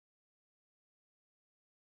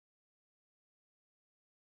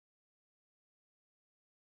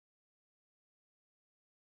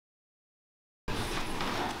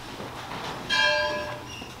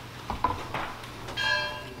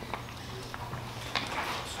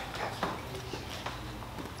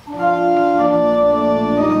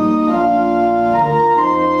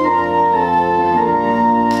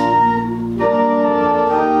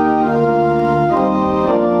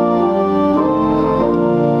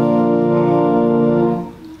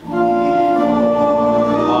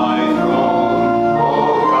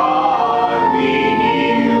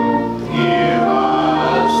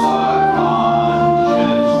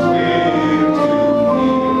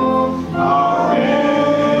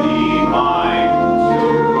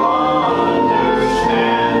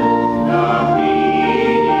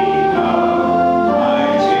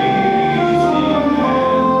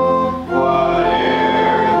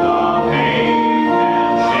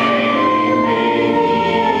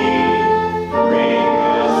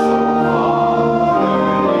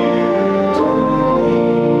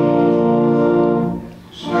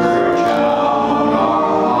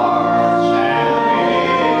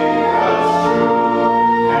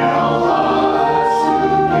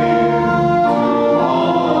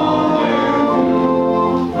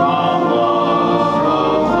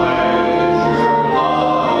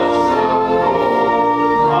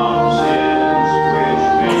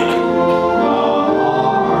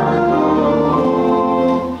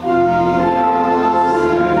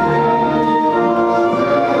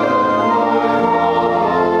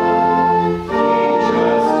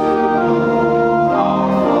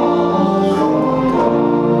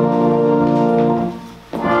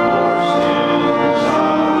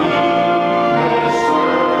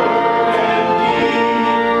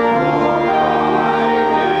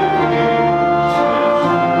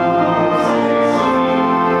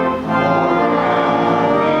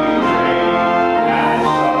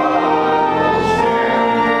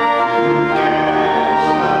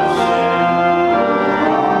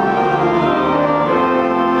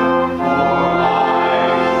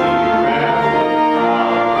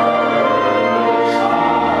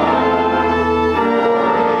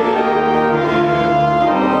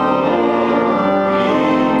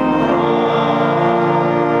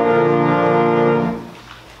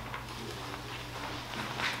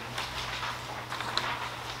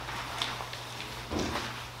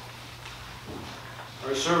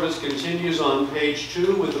Our service continues on page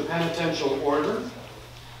 2 with the penitential order.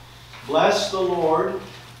 Bless the Lord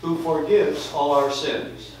who forgives all our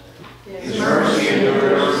sins. His mercy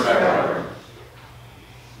endures forever.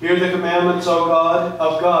 Hear the commandments, O God,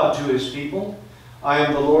 of God to his people. I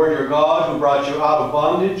am the Lord your God who brought you out of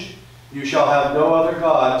bondage. You shall have no other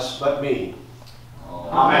gods but me.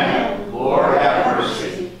 Amen. Lord, have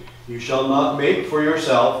mercy. You shall not make for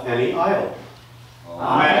yourself any idol.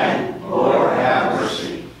 Amen. Lord, have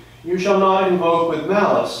mercy. You shall not invoke with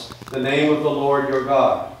malice the name of the Lord your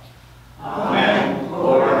God. Amen.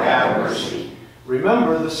 Lord, have mercy.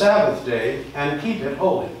 Remember the Sabbath day and keep it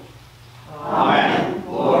holy. Amen.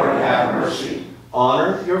 Lord, have mercy.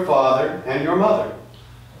 Honor your father and your mother.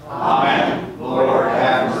 Amen. Lord,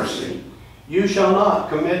 have mercy. You shall not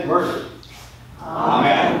commit murder.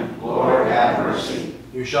 Amen. Lord, have mercy.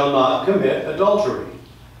 You shall not commit adultery.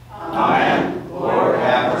 Amen. Lord,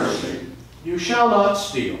 have mercy. You shall not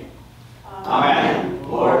steal. Amen.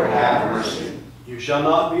 Lord, have mercy. You shall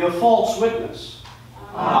not be a false witness.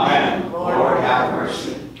 Amen. Lord, have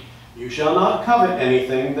mercy. You shall not covet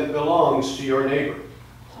anything that belongs to your neighbor.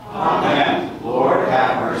 Amen. Lord,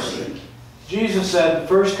 have mercy. Jesus said, the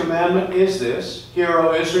first commandment is this: Hear,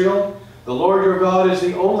 O Israel, the Lord your God is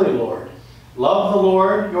the only Lord. Love the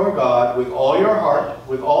Lord your God with all your heart,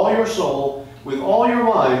 with all your soul, with all your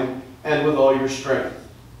mind, and with all your strength.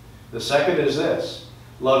 The second is this: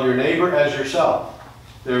 love your neighbor as yourself.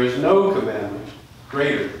 There is no commandment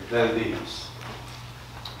greater than these.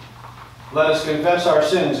 Let us confess our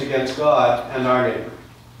sins against God and our neighbor.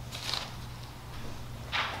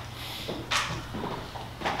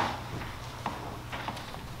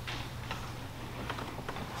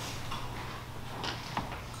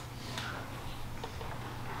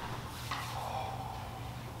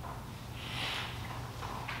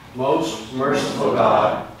 Most merciful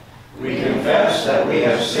God, we confess that we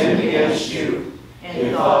have sinned against you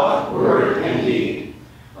in thought, word, and deed,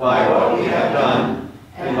 by what we have done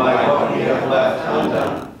and by what we have left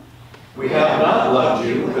undone. We have not loved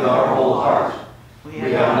you with our whole heart. We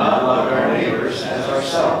have not loved our neighbors as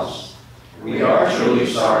ourselves. We are truly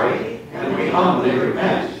sorry, and we humbly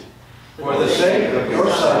repent. For the sake of your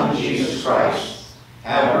Son, Jesus Christ,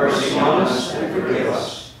 have mercy on us and forgive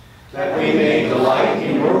us, that we may delight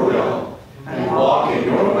in your will and walk in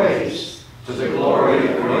your ways, to the glory of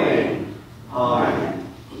your name. Amen.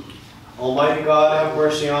 Almighty God, have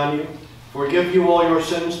mercy on you, forgive you all your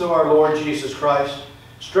sins through our Lord Jesus Christ,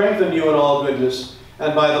 strengthen you in all goodness,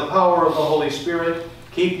 and by the power of the Holy Spirit,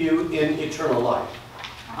 keep you in eternal life.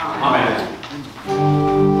 Amen.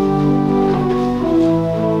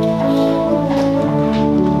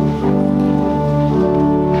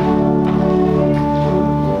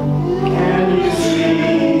 Kyrie,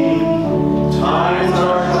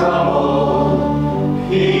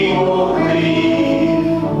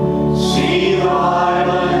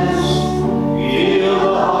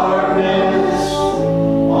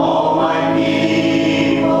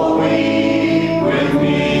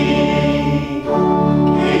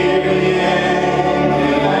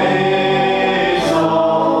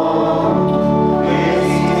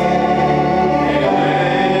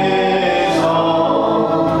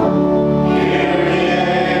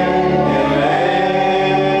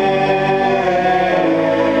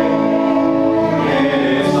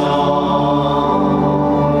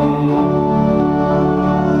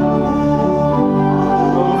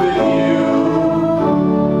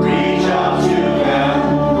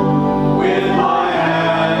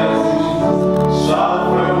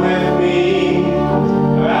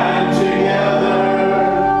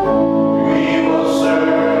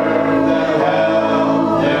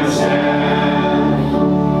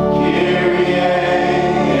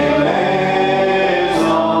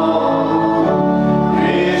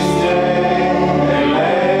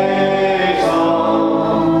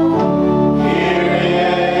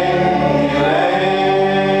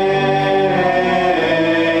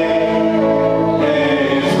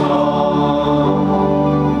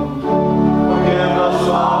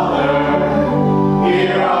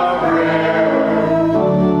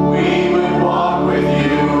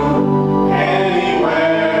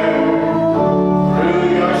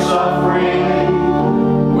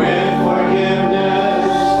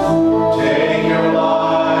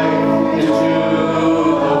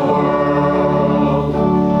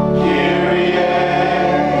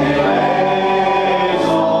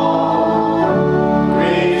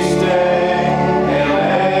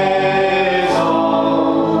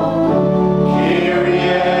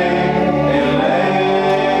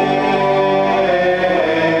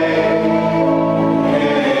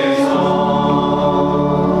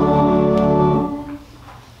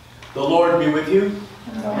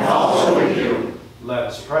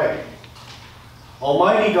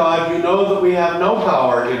 no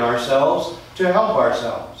power in ourselves to help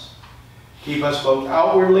ourselves. Keep us both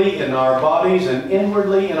outwardly in our bodies and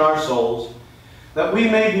inwardly in our souls, that we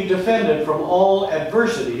may be defended from all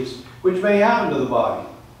adversities which may happen to the body,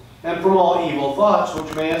 and from all evil thoughts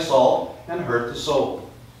which may assault and hurt the soul.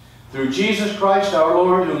 Through Jesus Christ our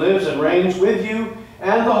Lord, who lives and reigns with you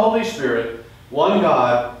and the Holy Spirit, one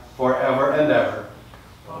God, forever and ever.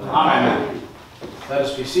 Amen. Let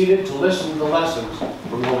us be seated to listen to the lessons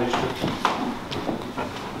from Holy Scripture.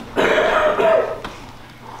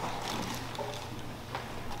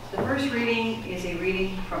 The first reading is a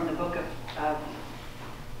reading from the book of,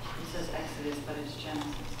 it says Exodus, but it's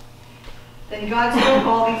Genesis. Then God spoke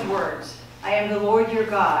all these words. I am the Lord your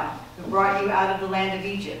God, who brought you out of the land of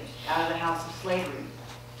Egypt, out of the house of slavery.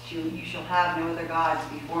 You shall have no other gods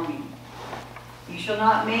before me. You shall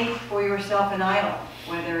not make for yourself an idol,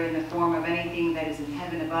 whether in the form of anything that is in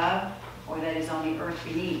heaven above, or that is on the earth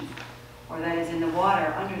beneath, or that is in the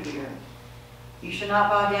water under the earth. You shall not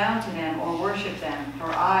bow down to them or worship them, for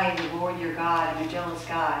I, the Lord your God, am a jealous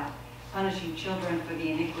God, punishing children for the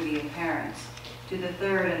iniquity of parents, to the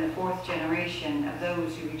third and the fourth generation of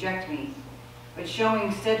those who reject me, but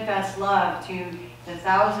showing steadfast love to the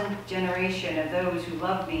 1,000th generation of those who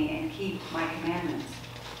love me and keep my commandments.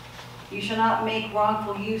 You shall not make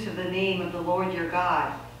wrongful use of the name of the Lord your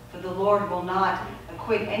God, for the Lord will not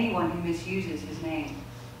acquit anyone who misuses his name.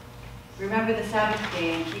 Remember the Sabbath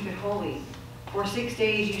day and keep it holy. For 6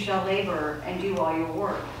 days you shall labor and do all your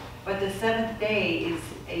work, but the seventh day is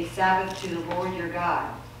a Sabbath to the Lord your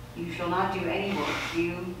God. You shall not do any work,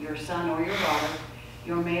 you, your son or your daughter,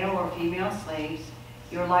 your male or female slaves,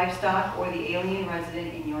 your livestock, or the alien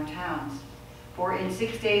resident in your towns. For in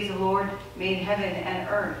 6 days the Lord made heaven and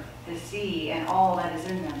earth, the sea, and all that is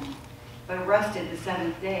in them, but rested the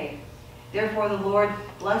seventh day. Therefore the Lord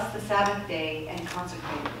blessed the Sabbath day and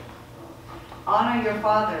consecrated it. Honor your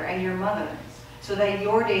father and your mother, so that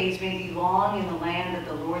your days may be long in the land that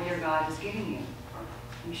the Lord your God is giving you.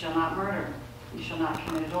 You shall not murder. You shall not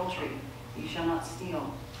commit adultery. You shall not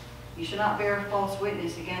steal. You shall not bear false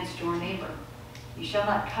witness against your neighbor. You shall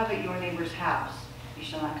not covet your neighbor's house. You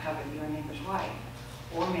shall not covet your neighbor's wife,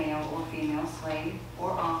 or male or female slave,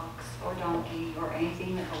 or ox, or donkey, or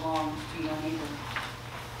anything that belongs to your neighbor.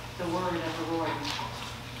 The word of the Lord.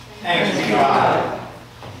 Thanks be to God.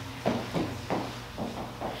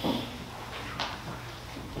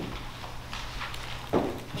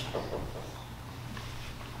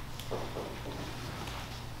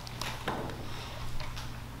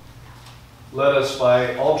 Let us,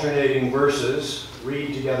 by alternating verses,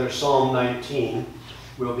 read together Psalm 19.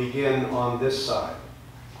 We'll begin on this side.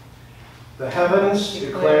 The heavens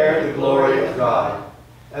declare the glory of God,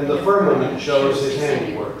 and the firmament shows his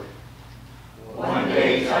handiwork. One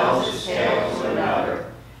day tells his tale to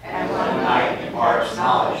another, and one night imparts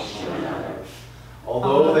knowledge to another.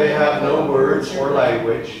 Although they have no words or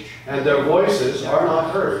language, and their voices are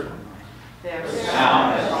not heard. Their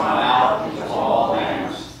sound has gone out into all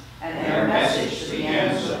lands, and their message to the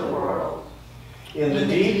ends of the world. In the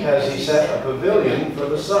deep has he set a pavilion for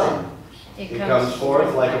the sun. It comes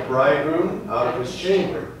forth like a bridegroom out of his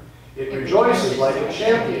chamber. It rejoices like a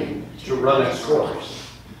champion to run its course.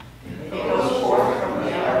 It goes forth from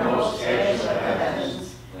the uttermost edges of the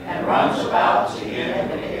heavens, and runs about to the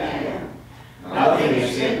end of the end. Nothing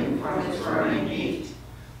is hidden from its burning heat.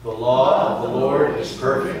 The law of the Lord is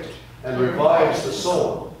perfect, and revives the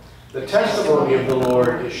soul. The testimony of the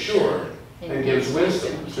Lord is sure, and gives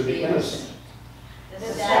wisdom to the innocent.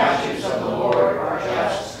 The statutes of the Lord are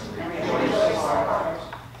just, and rejoices our heart.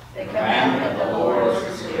 The commandment of the Lord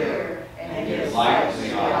is clear, and gives light to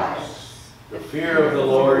the eyes. The fear of the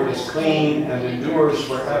Lord is clean and endures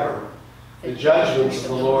forever. The judgments of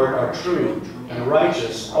the Lord are true and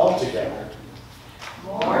righteous altogether.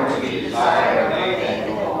 More to be desired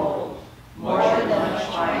than gold, more than much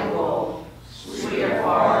fine gold, sweeter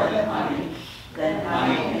far than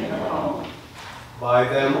honey in the comb. By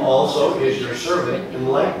them also is your servant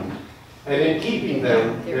enlightened, and in keeping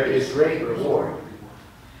them there is great reward.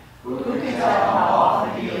 Who can tell how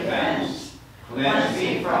often he offends? Cleanse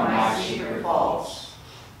me from my secret faults.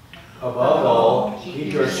 Above all,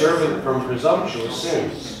 keep your servant from presumptuous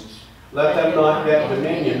sins. Let them not get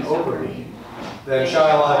dominion over me. Then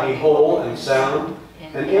shall I be whole and sound,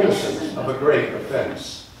 and innocent of a great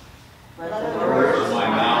offense. Let the words of my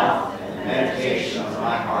mouth and the meditation of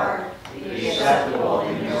my heart be acceptable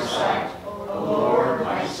in your sight, O Lord,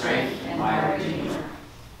 my strength and my Redeemer.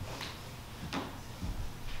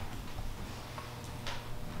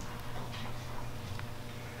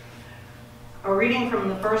 A reading from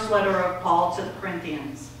the first letter of Paul to the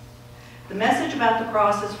Corinthians. The message about the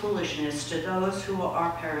cross is foolishness to those who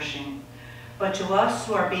are perishing, but to us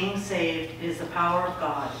who are being saved it is the power of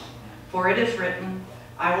God. For it is written,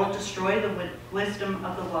 I will destroy the wisdom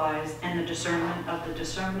of the wise, and the discernment of the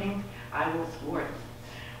discerning I will thwart.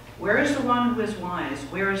 Where is the one who is wise?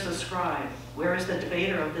 Where is the scribe? Where is the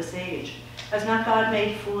debater of this age? Has not God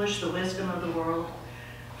made foolish the wisdom of the world?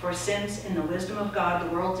 For since in the wisdom of God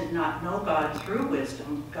the world did not know God through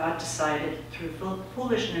wisdom, God decided through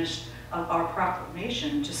foolishness of our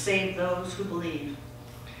proclamation to save those who believe.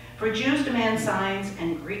 For Jews demand signs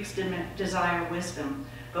and Greeks desire wisdom,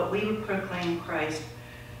 but we would proclaim Christ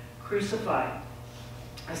crucified,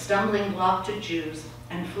 a stumbling block to Jews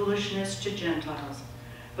and foolishness to Gentiles.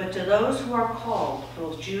 But to those who are called,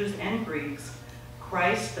 both Jews and Greeks,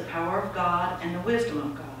 Christ, the power of God and the wisdom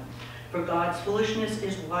of God. For God's foolishness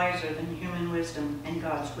is wiser than human wisdom, and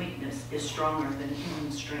God's weakness is stronger than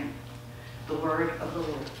human strength. The word of the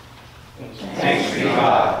Lord. Thanks be to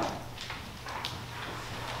God.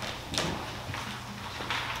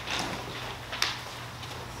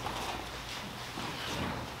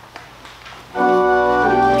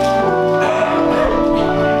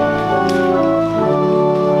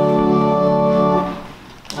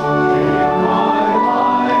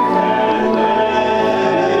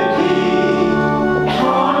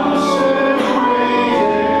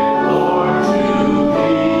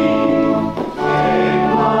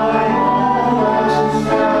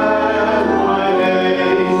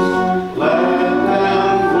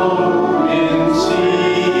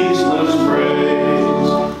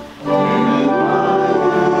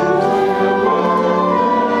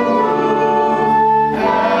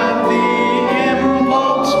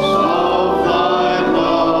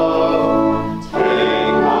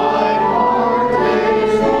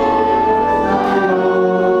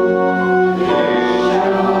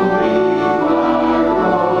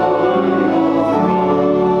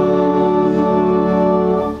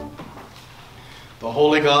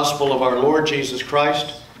 Gospel of our Lord Jesus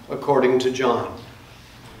Christ according to John.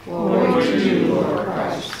 Glory to you, Lord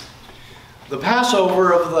Christ. The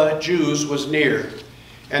Passover of the Jews was near,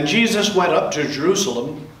 and Jesus went up to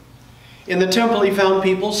Jerusalem. In the temple he found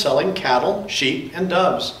people selling cattle, sheep, and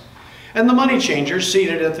doves, and the money changers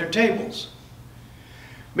seated at their tables.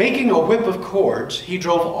 Making a whip of cords, he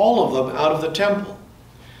drove all of them out of the temple,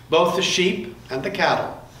 both the sheep and the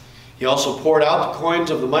cattle. He also poured out the coins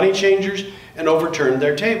of the money changers and overturned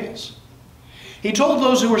their tables. He told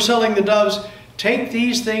those who were selling the doves, "Take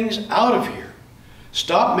these things out of here.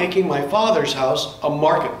 Stop making my Father's house a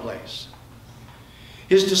marketplace."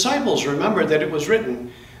 His disciples remembered that it was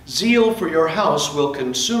written, "Zeal for your house will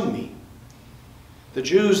consume me." The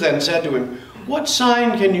Jews then said to him, "What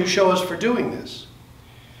sign can you show us for doing this?"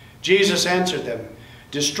 Jesus answered them,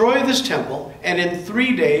 "Destroy this temple, and in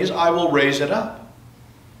 3 days I will raise it up."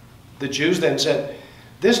 The Jews then said,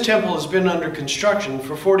 "This temple has been under construction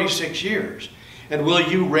for 46 years, and will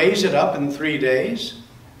you raise it up in 3 days?"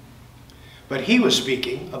 But he was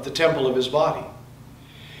speaking of the temple of his body.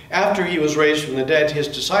 After he was raised from the dead, his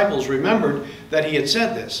disciples remembered that he had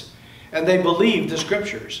said this, and they believed the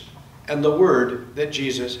scriptures and the word that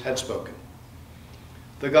Jesus had spoken.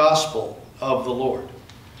 The Gospel of the Lord.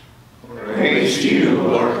 Praise to you,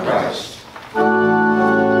 Lord Christ.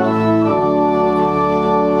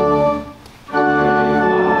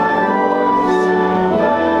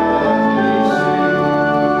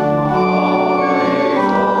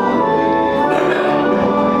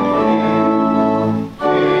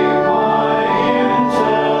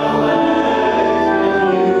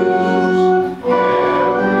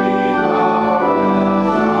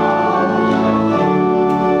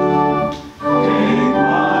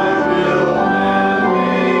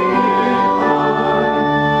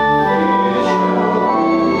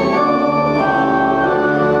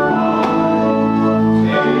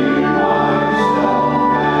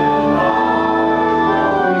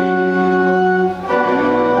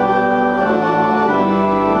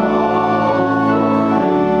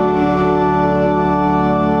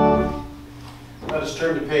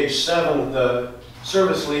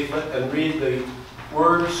 Service leaflet and read the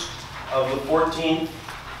words of the 14th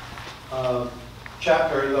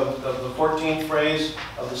chapter of the 14th phrase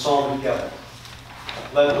of the psalm together.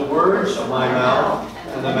 Let the words of my mouth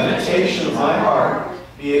and the meditation of my heart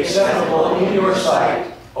be acceptable in your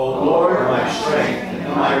sight, O Lord, my strength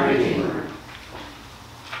and my Redeemer.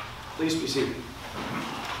 Please be seated.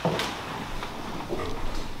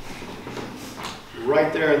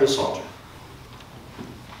 Right there in the Psalter.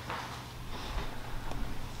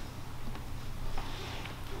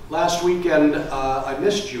 Last weekend, I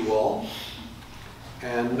missed you all,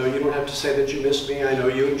 And no, you don't have to say that you missed me. I know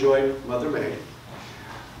you enjoyed Mother May.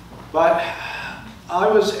 But I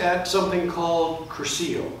was at something called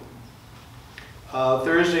Cursillo.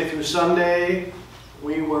 Thursday through Sunday,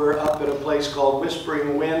 we were up at a place called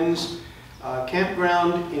Whispering Winds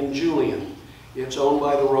Campground in Julian. It's owned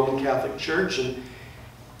by the Roman Catholic Church, and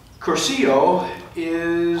Cursillo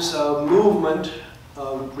is a movement,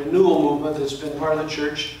 a renewal movement that's been part of the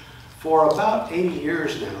church for about 80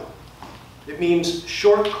 years now. It means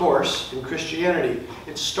short course in Christianity.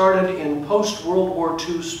 It started in post-World War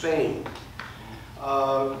II Spain.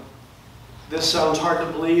 This sounds hard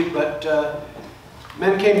to believe, but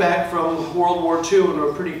men came back from World War II and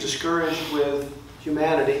were pretty discouraged with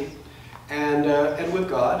humanity and with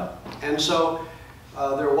God. And so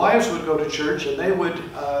their wives would go to church and they would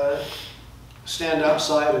stand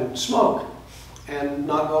outside and smoke and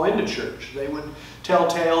not go into church. They would tell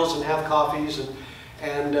tales and have coffees,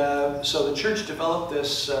 and so the church developed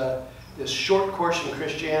this short course in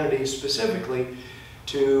Christianity specifically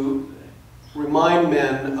to remind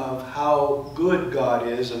men of how good God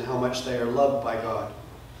is and how much they are loved by God.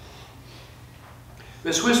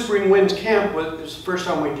 This Whispering Winds camp was the first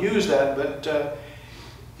time we'd used that, but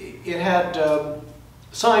it had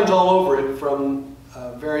signs all over it from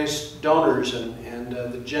various donors and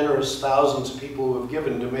the generous thousands of people who have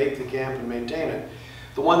given to make the camp and maintain it.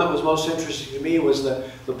 The one that was most interesting to me was the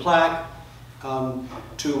plaque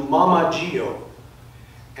to Mama Gio,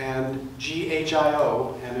 and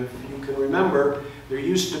G-H-I-O, and if you can remember, there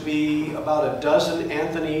used to be about a dozen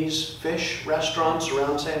Anthony's fish restaurants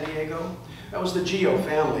around San Diego. That was the Gio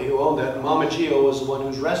family who owned that. Mama Gio was the one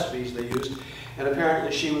whose recipes they used, and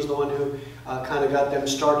apparently she was the one who kind of got them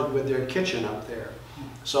started with their kitchen up there.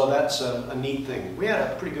 So that's a neat thing. We had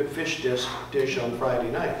a pretty good fish dish on Friday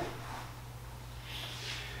night.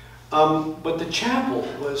 But the chapel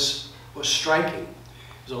was striking.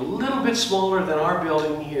 It was a little bit smaller than our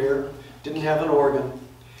building here, didn't have an organ,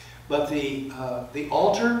 but the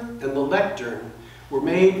altar and the lectern were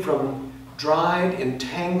made from dried,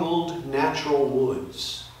 entangled natural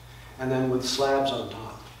woods, and then with slabs on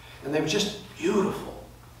top. And they were just beautiful.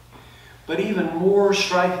 But even more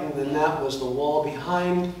striking than that was the wall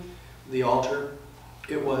behind the altar.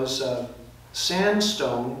 It was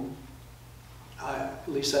sandstone, at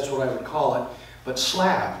least that's what I would call it, but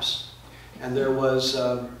slabs. And there was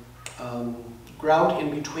grout in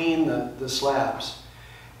between the slabs.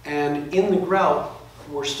 And in the grout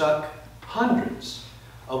were stuck hundreds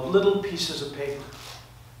of little pieces of paper.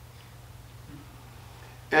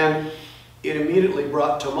 And it immediately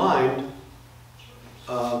brought to mind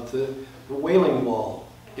the Wailing Wall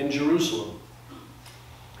in Jerusalem.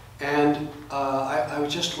 And I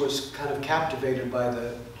just was kind of captivated by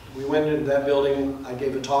we went into that building, I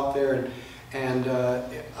gave a talk there, and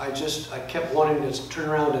I kept wanting to turn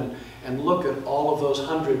around and look at all of those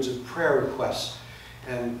hundreds of prayer requests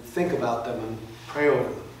and think about them and pray over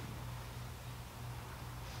them.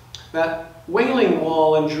 That Wailing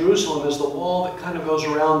Wall in Jerusalem is the wall that kind of goes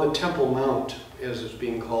around the Temple Mount, as it's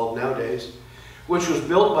being called nowadays, which was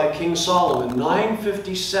built by King Solomon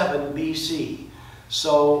 957 BC,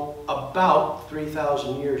 so about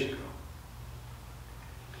 3,000 years ago.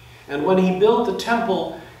 And when he built the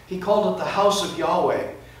temple, he called it the house of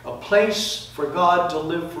Yahweh, a place for God to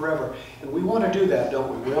live forever. And we want to do that,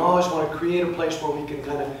 don't we? We always want to create a place where we can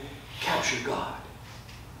kind of capture God,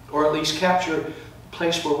 or at least capture a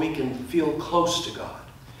place where we can feel close to God.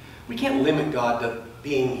 We can't limit God to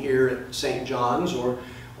being here at St. John's or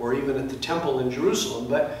even at the temple in Jerusalem,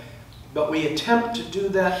 but we attempt to do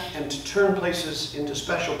that and to turn places into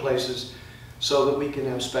special places so that we can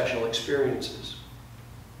have special experiences.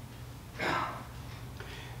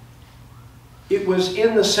 It was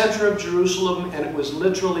in the center of Jerusalem, and it was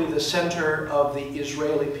literally the center of the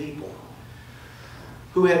Israeli people,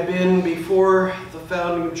 who had been, before the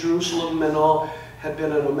founding of Jerusalem and all, had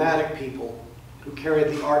been a nomadic people who carried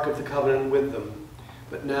the Ark of the Covenant with them.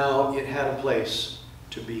 But now it had a place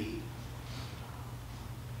to be.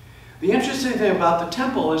 The interesting thing about the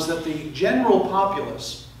temple is that the general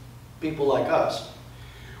populace, people like us,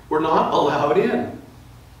 were not allowed in.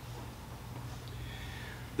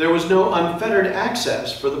 There was no unfettered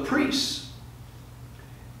access for the priests.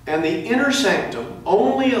 And the inner sanctum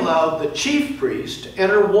only allowed the chief priest to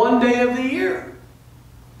enter one day of the year.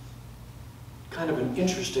 Kind of an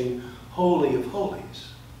interesting holy of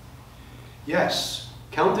holies. Yes,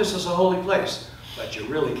 count this as a holy place, but you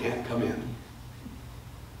really can't come in.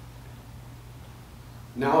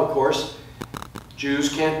 Now, of course, Jews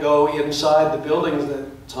can't go inside the building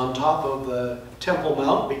that's on top of the Temple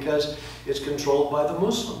Mount because it's controlled by the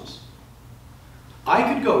Muslims.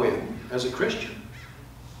 I could go in as a Christian,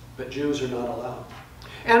 but Jews are not allowed.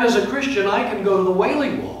 And as a Christian, I can go to the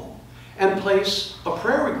Wailing Wall and place a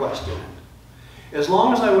prayer request in it. As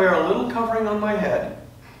long as I wear a little covering on my head,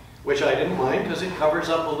 which I didn't mind because it covers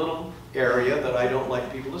up a little area that I don't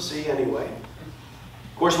like people to see anyway.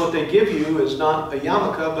 Of course, what they give you is not a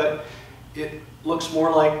yarmulke, but it looks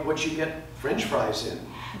more like what you get French fries in.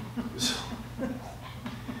 So,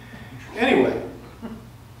 anyway,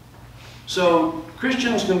 so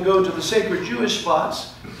Christians can go to the sacred Jewish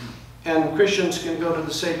spots, and Christians can go to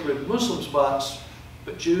the sacred Muslim spots,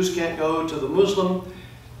 but Jews can't go to the Muslim,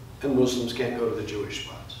 and Muslims can't go to the Jewish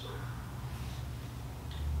spots.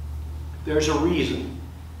 There's a reason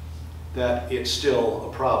that it's still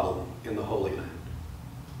a problem in the Holy Land.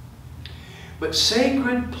 But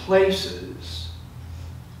sacred places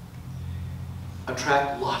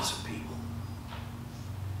attract lots of people.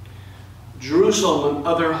 Jerusalem and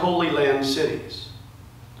other Holy Land cities.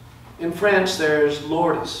 In France, there's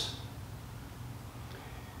Lourdes.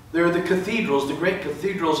 There are the cathedrals, the great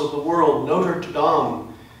cathedrals of the world, Notre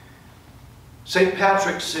Dame, St.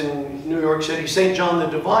 Patrick's in New York City, St. John the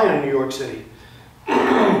Divine in New York City,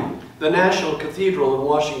 the National Cathedral in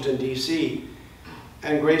Washington, D.C.,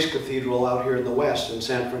 and Grace Cathedral out here in the West in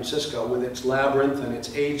San Francisco with its labyrinth and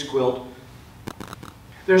its AIDS quilt.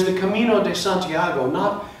 There's the Camino de Santiago,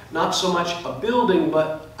 not so much a building,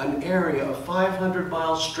 but an area, a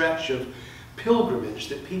 500-mile stretch of pilgrimage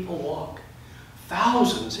that people walk,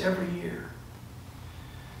 thousands every year,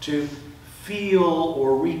 to feel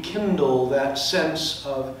or rekindle that sense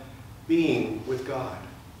of being with God.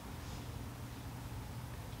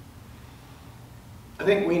 I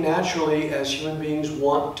think we naturally, as human beings,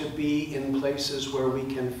 want to be in places where we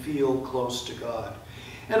can feel close to God.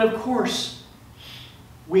 And of course,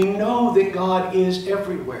 we know that God is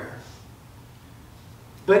everywhere.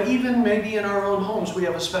 But even maybe in our own homes, we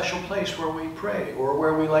have a special place where we pray, or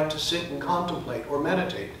where we like to sit and contemplate or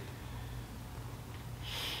meditate.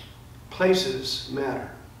 Places matter.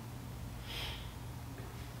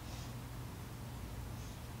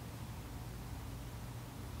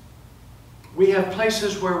 We have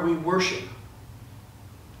places where we worship.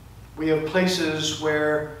 We have places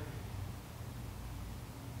where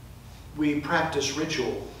we practice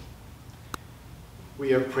ritual.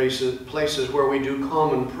 We have places where we do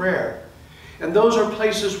common prayer. And those are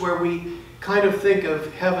places where we kind of think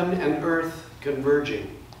of heaven and earth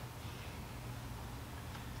converging.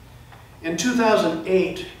 In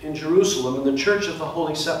 2008, in Jerusalem, in the Church of the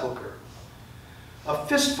Holy Sepulchre, a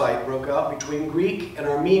fistfight broke out between Greek and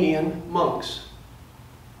Armenian monks.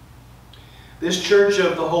 This Church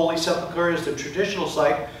of the Holy Sepulchre is the traditional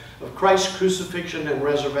site of Christ's crucifixion and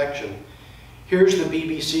resurrection. Here's the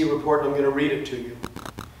BBC report, and I'm going to read it to you.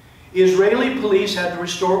 Israeli police had to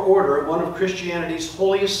restore order at one of Christianity's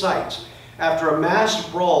holiest sites after a mass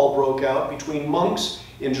brawl broke out between monks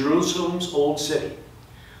in Jerusalem's Old City.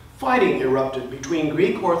 Fighting erupted between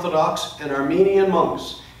Greek Orthodox and Armenian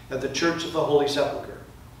monks at the Church of the Holy Sepulchre.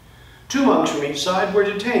 2 monks from each side were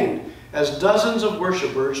detained as dozens of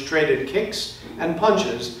worshippers traded kicks and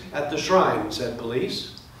punches at the shrine, said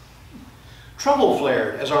police. Trouble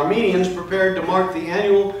flared as Armenians prepared to mark the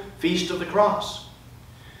annual Feast of the Cross.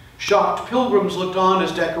 Shocked pilgrims looked on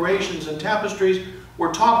as decorations and tapestries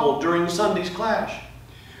were toppled during Sunday's clash.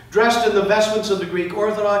 Dressed in the vestments of the Greek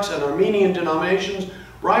Orthodox and Armenian denominations,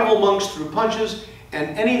 rival monks threw punches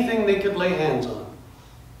and anything they could lay hands on.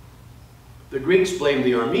 The Greeks blamed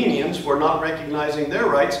the Armenians for not recognizing their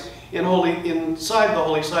rights inside the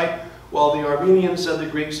holy site, while the Armenians said the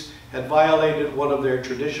Greeks had violated one of their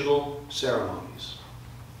traditional ceremonies.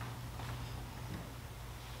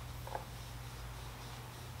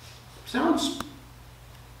 Sounds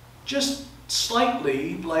just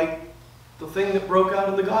slightly like the thing that broke out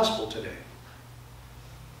in the gospel today.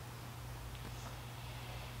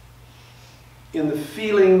 In the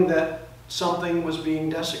feeling that something was being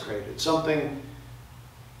desecrated, something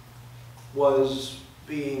was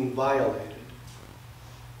being violated.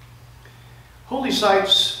 Holy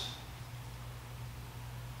sites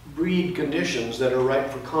breed conditions that are ripe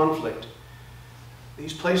for conflict.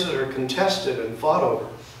 These places are contested and fought over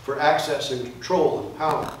for access and control and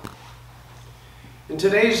power. In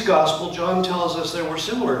today's gospel, John tells us there were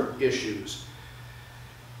similar issues.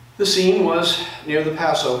 The scene was near the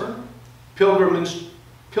Passover. Pilgrims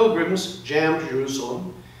jammed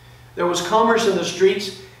Jerusalem. There was commerce in the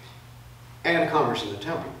streets and commerce in the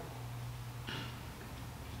temple.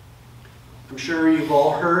 I'm sure you've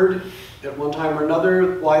all heard at one time or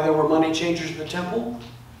another why there were money changers in the temple.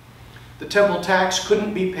 The temple tax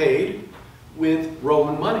couldn't be paid with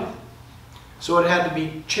Roman money, so it had to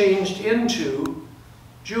be changed into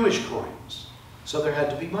Jewish coins. So there had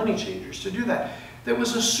to be money changers to do that. There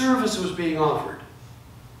was a service that was being offered.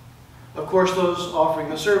 Of course, those offering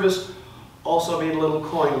the service also made a little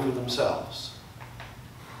coin for themselves.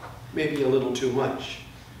 Maybe a little too much.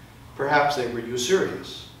 Perhaps they were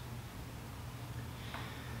usurious.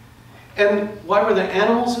 And why were there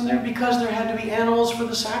animals in there? Because there had to be animals for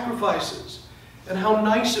the sacrifices. And how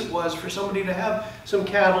nice it was for somebody to have some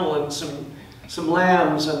cattle and some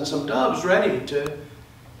lambs and some doves ready to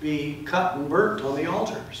be cut and burnt on the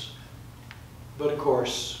altars. But of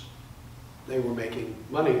course, they were making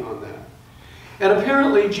money on that. And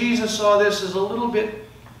apparently Jesus saw this as a little bit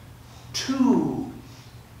too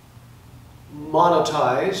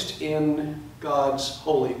monetized in God's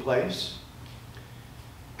holy place.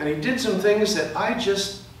 And he did some things that I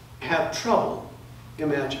just have trouble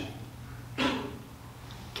imagining.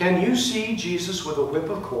 Can you see Jesus with a whip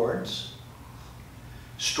of cords,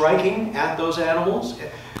 striking at those animals?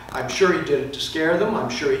 I'm sure he did it to scare them. I'm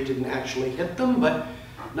sure he didn't actually hit them, but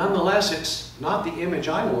nonetheless, it's not the image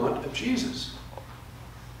I want of Jesus.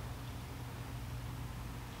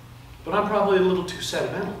 But I'm probably a little too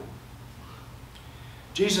sentimental.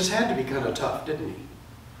 Jesus had to be kind of tough, didn't he?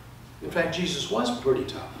 In fact, Jesus was pretty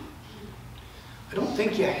tough. I don't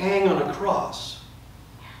think you hang on a cross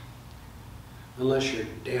unless you're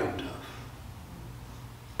damn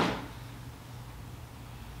tough.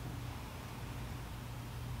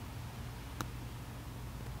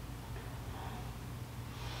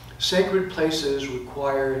 Sacred places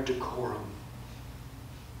require decorum.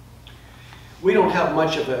 We don't have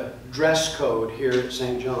much of a dress code here at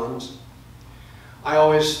St. John's. I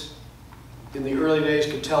always, in the early days,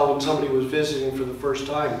 could tell when somebody was visiting for the first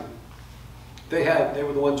time. They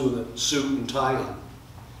were the ones with a suit and tie on,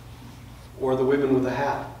 or the women with a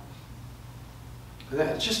hat. And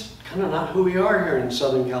that's just kind of not who we are here in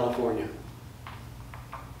Southern California.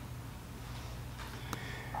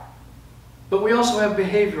 But we also have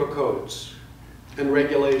behavioral codes and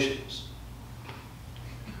regulations.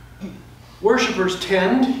 Worshippers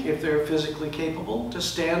tend, if they're physically capable, to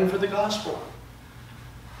stand for the gospel.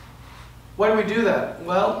 Why do we do that?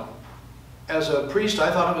 Well, as a priest,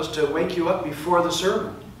 I thought it was to wake you up before the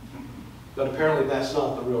sermon. But apparently that's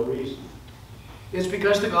not the real reason. It's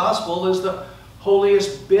because the gospel is the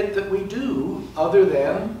holiest bit that we do other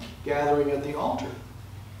than gathering at the altar.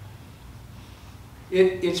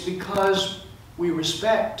 It's because we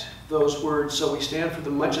respect those words, so we stand for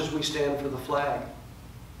them much as we stand for the flag.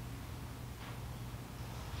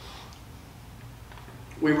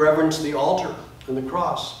 We reverence the altar and the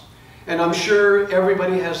cross. And I'm sure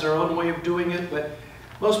everybody has their own way of doing it, but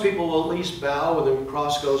most people will at least bow when the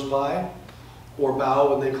cross goes by, or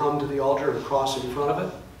bow when they come to the altar and cross in front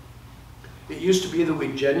of it. It used to be that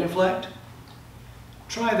we'd genuflect.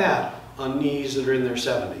 Try that on knees that are in their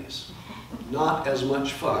 70s. Not as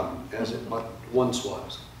much fun as it once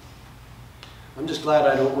was. I'm just glad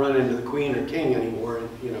I don't run into the Queen or King anymore,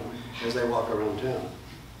 as they walk around town.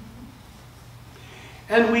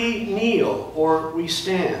 And we kneel, or we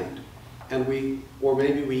stand, or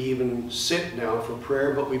maybe we even sit now for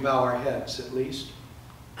prayer, but we bow our heads at least.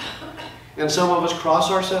 And some of us cross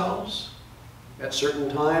ourselves at certain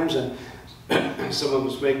times, and some of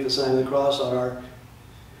us make the sign of the cross on our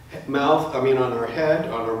mouth, on our head,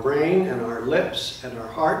 on our brain, and our lips, and our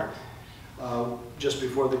heart, just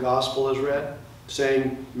before the gospel is read,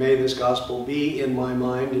 saying, may this gospel be in my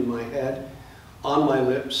mind, in my head, on my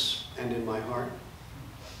lips, and in my heart.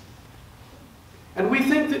 And we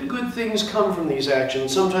think that good things come from these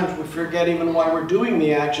actions. Sometimes we forget even why we're doing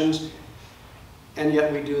the actions, and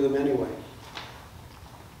yet we do them anyway.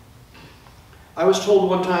 I was told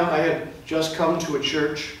one time I had just come to a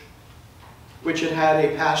church which had had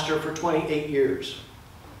a pastor for 28 years.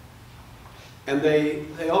 And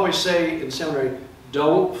they always say in seminary,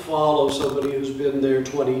 don't follow somebody who's been there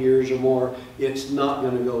 20 years or more. It's not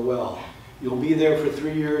going to go well. You'll be there for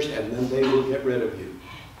 3 years and then they will get rid of you.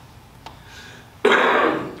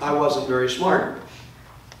 I wasn't very smart,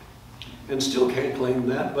 and still can't claim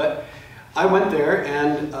that, but I went there,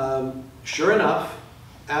 and sure enough,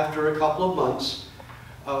 after a couple of months,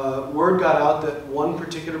 word got out that one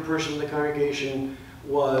particular person in the congregation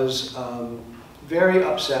was very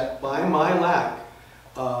upset by my lack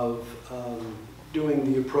of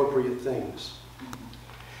doing the appropriate things.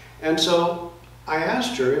 And so I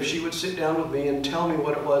asked her if she would sit down with me and tell me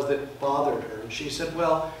what it was that bothered her. And she said,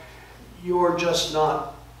 well, you're just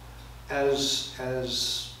not as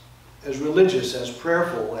religious, as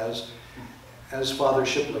prayerful as Father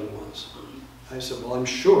Shipling was. I said, well, I'm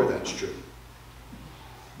sure that's true.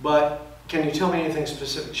 But can you tell me anything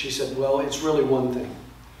specific? She said, well, it's really one thing.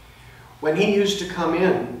 When he used to come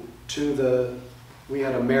in to the we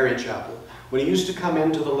had a Mary chapel. When he used to come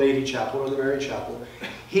into the lady chapel or the Mary chapel,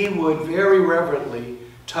 he would very reverently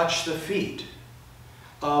touch the feet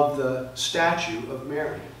of the statue of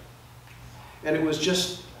Mary. And it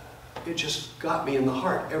just got me in the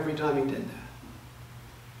heart every time he did that.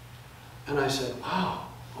 And I said, wow,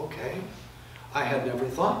 okay. I had never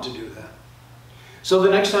thought to do that. So the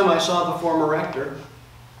next time I saw the former rector,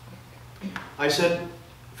 I said,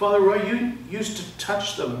 Father Roy, you used to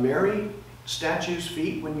touch the Mary statue's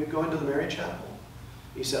feet when you go into the Mary chapel?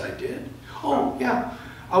 He said, I did. Oh, yeah.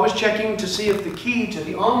 I was checking to see if the key to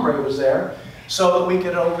the ombre was there so that we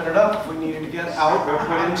could open it up if we needed to get out or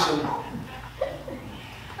put in some...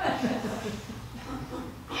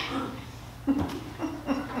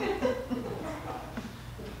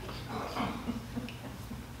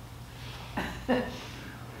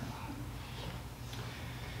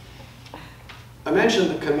 I mentioned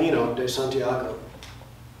the Camino de Santiago,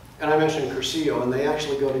 and I mentioned Cursillo, and they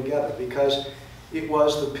actually go together because it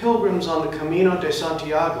was the pilgrims on the Camino de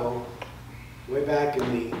Santiago, way back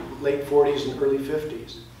in the late 40s and early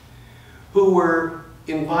 50s, who were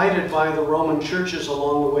invited by the Roman churches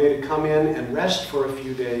along the way to come in and rest for a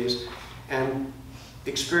few days and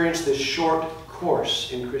experience this short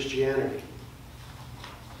course in Christianity.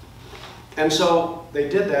 And so they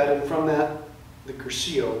did that, and from that, the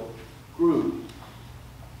Cursillo grew.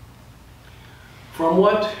 From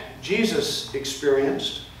what Jesus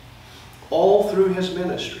experienced all through his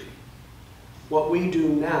ministry, what we do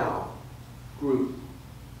now grew.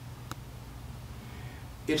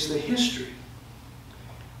 It's the history.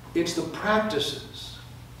 It's the practices.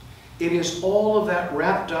 It is all of that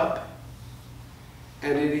wrapped up,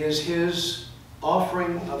 and it is his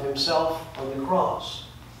offering of himself on the cross,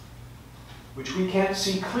 which we can't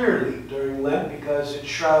see clearly during Lent because it's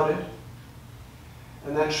shrouded.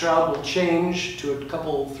 And that shroud will change to a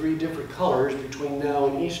couple, 3 different colors between now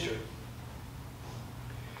and Easter.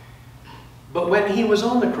 But when he was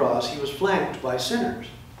on the cross, he was flanked by sinners,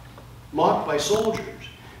 mocked by soldiers,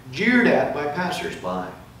 jeered at by passers-by.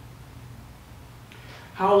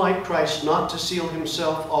 How like Christ not to seal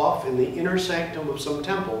himself off in the inner sanctum of some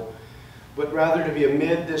temple, but rather to be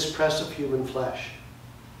amid this press of human flesh.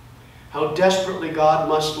 How desperately God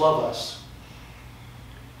must love us.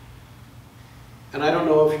 And I don't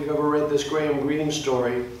know if you've ever read this Graham Greene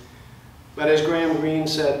story, but as Graham Greene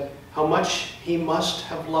said, how much he must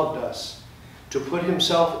have loved us to put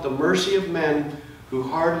himself at the mercy of men who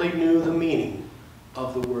hardly knew the meaning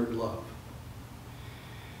of the word love.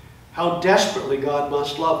 How desperately God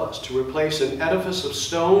must love us to replace an edifice of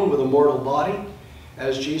stone with a mortal body,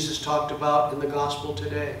 as Jesus talked about in the gospel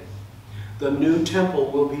today. The new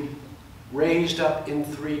temple will be raised up in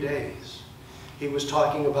 3 days. He was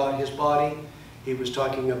talking about his body. He was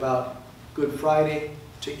talking about Good Friday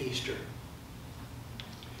to Easter.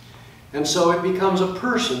 And so it becomes a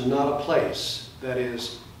person, not a place, that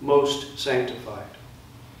is most sanctified.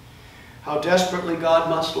 How desperately God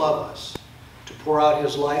must love us to pour out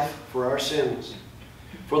his life for our sins,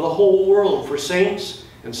 for the whole world, for saints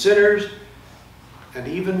and sinners, and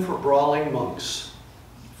even for brawling monks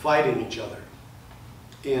fighting each other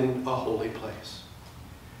in a holy place.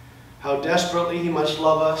 How desperately he must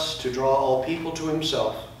love us to draw all people to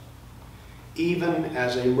himself, even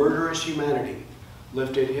as a murderous humanity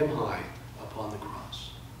lifted him high upon the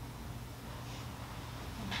cross.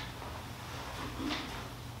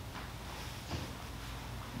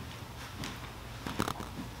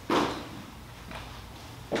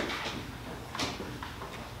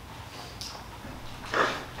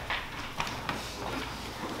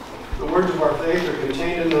 The words of our faith are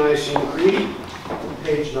contained in the Nicene Creed,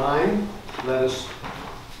 page 9. Let us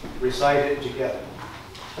recite it together.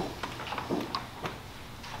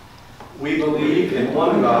 We believe in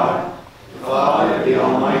one God, the Father, the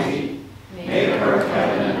Almighty, maker of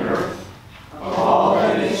heaven and earth, of all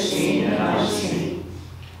that is seen and unseen.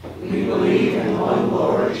 We believe in one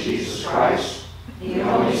Lord Jesus Christ, the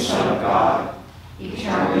only Son of God,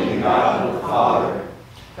 eternally begotten of the Father,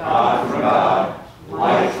 God from God,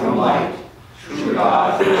 light from light, true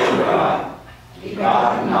God from true God,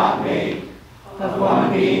 begotten, not made, of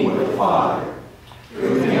one being with the Father.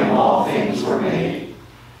 Through him all things were made.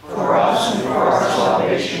 For us and for our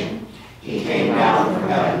salvation, he came down from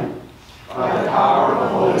heaven. By the power of the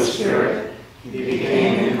Holy Spirit, he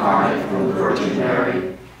became incarnate from the Virgin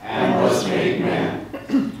Mary and was made man.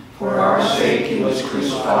 For our sake he was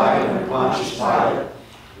crucified under Pontius Pilate.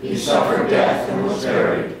 He suffered death and was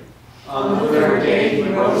buried. On the 3rd day he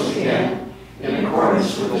rose again, in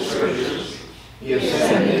accordance with the Scriptures. He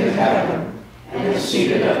ascended into heaven and is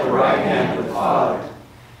seated at the right hand of the Father.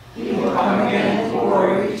 He will come again in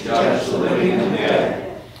glory to judge the living and the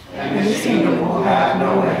dead, and his kingdom will have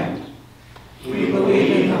no end. We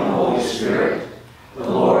believe in the Holy Spirit, the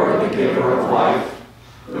Lord, the giver of life,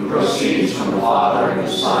 who proceeds from the Father and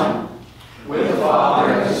the Son. With the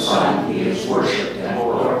Father and the Son he is worshipped and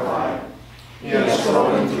glorified. He has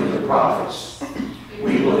spoken through the prophets.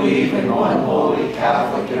 We believe in one holy,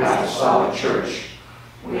 Catholic, and Apostolic Church.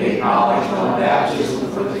 We acknowledge one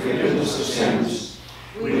baptism for the forgiveness of sins.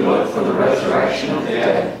 We look for the resurrection of the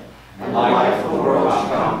dead and the life of the world to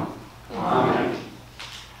come. Amen.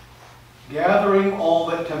 Gathering all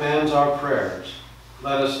that commands our prayers,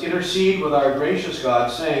 let us intercede with our gracious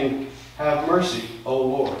God, saying, Have mercy, O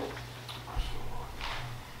Lord.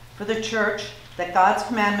 For the Church, that God's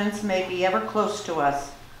commandments may be ever close to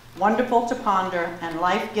us, wonderful to ponder and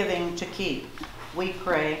life-giving to keep, we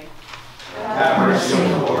pray. Have mercy,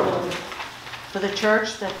 O Lord. For the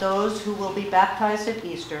Church, that those who will be baptized at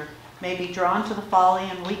Easter may be drawn to the folly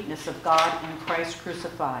and weakness of God in Christ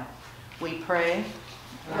crucified, we pray.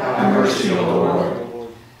 Have mercy, O Lord.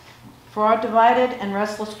 For our divided and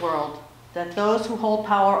restless world, that those who hold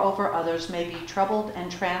power over others may be troubled and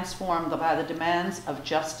transformed by the demands of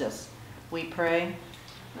justice, we pray.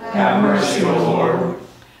 Have mercy, O Lord.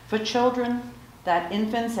 For children, that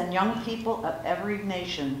infants and young people of every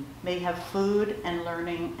nation may have food and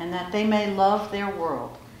learning, and that they may love their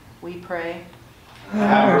world, we pray.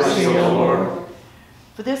 Have mercy, O Lord.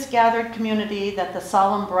 For this gathered community, that the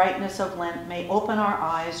solemn brightness of Lent may open our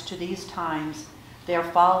eyes to these times, their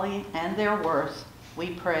folly and their worth,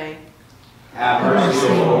 we pray. Have mercy,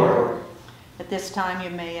 O Lord. At this time, you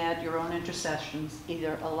may add your own intercessions,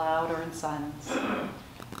 either aloud or in silence.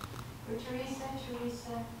 For Teresa,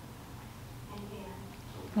 and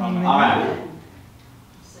Ann. Amen. Amen.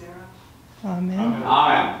 Sarah. Amen.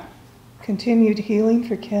 Amen. Continued healing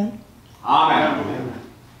for Kent. Amen.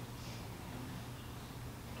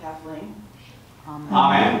 Kathleen. Amen.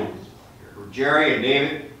 Amen. For Jerry and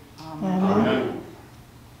David. Amen. Amen.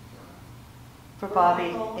 For Bobby,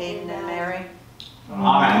 Aiden, and Mary.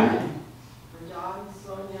 Amen. For Don,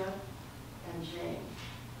 Sonia, and Jane.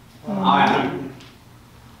 Amen.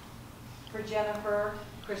 For Jennifer,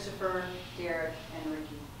 Christopher, Derek, and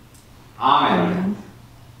Ricky. Amen.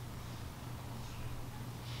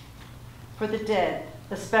 For the dead,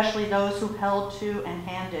 especially those who held to and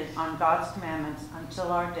handed on God's commandments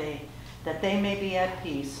until our day, that they may be at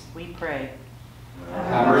peace, we pray.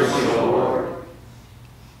 Have mercy, O Lord.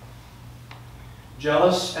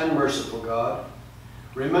 Jealous and merciful God,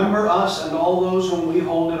 remember us and all those whom we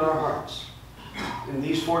hold in our hearts. In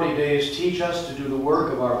these 40 days, teach us to do the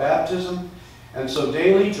work of our baptism, and so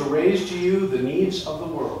daily to raise to you the needs of the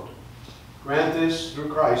world. Grant this through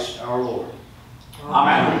Christ our Lord.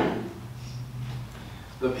 Amen.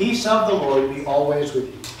 The peace of the Lord be always with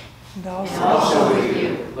you. And Also with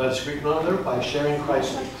you. Let us greet one another by sharing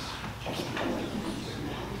Christ's peace.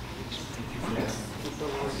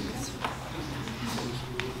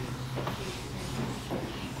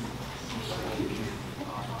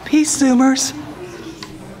 Peace, Zoomers.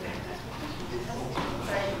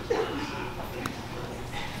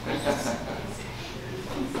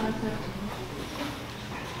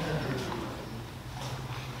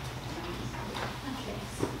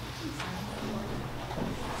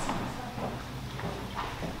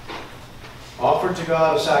 Offer to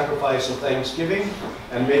God a sacrifice of thanksgiving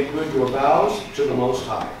and make good your vows to the Most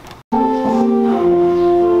High.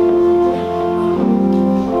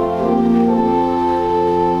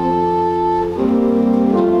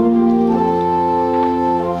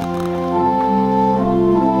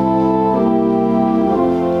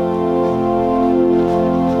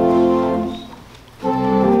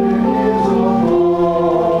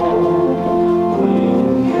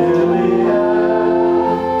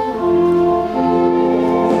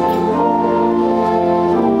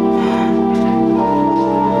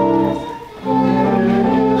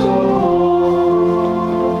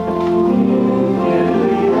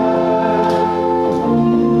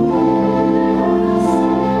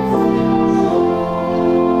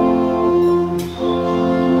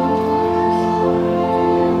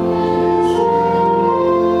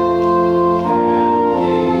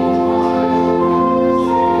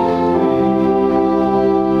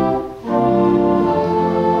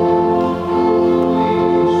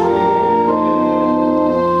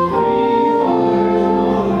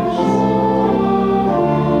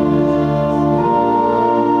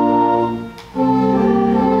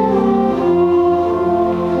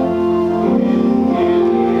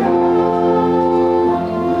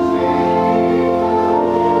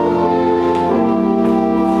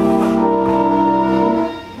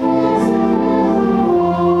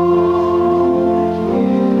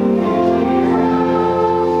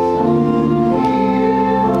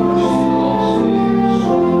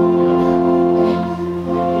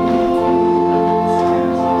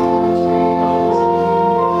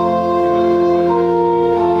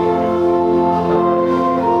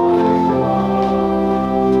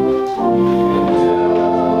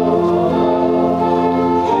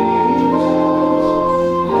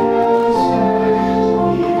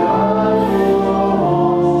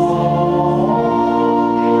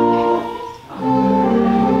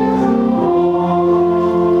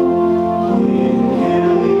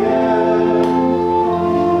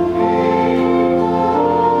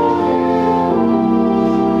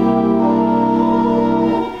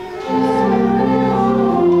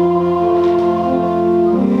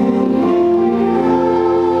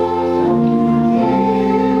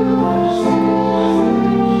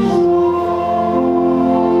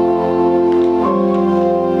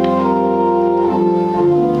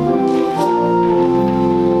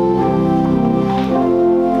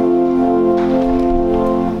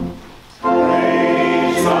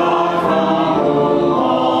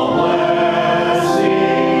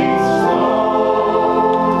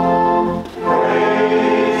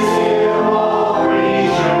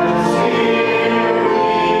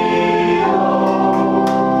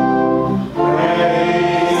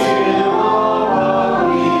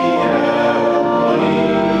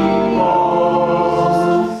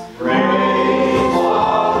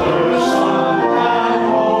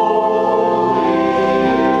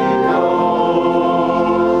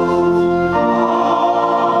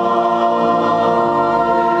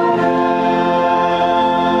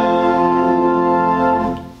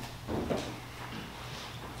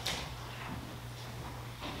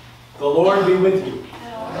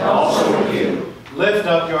 lift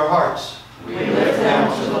up your hearts. We lift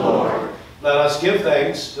them to the Lord. Let us give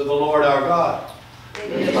thanks to the Lord our God.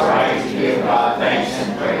 It is right to give God thanks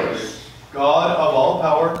and praise. God of all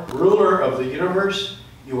power, ruler of the universe,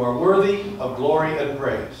 you are worthy of glory and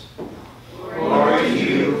praise. Glory to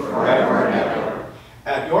you forever and ever.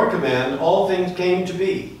 At your command, all things came to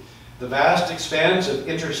be. The vast expanse of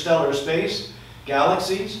interstellar space,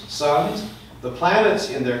 galaxies, suns, the planets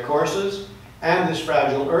in their courses, and this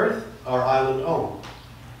fragile earth, our island home.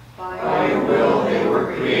 By your will they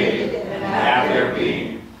were created and have their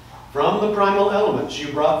being. From the primal elements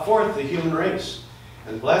you brought forth the human race,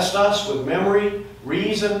 and blessed us with memory,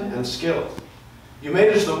 reason, and skill. You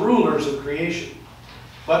made us the rulers of creation.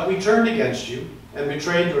 But we turned against you, and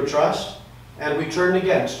betrayed your trust, and we turned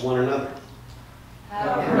against one another.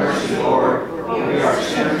 Have mercy, Lord, for we are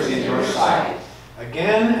sinners in your sight.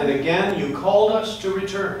 Again and again you called us to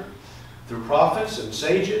return. Through prophets and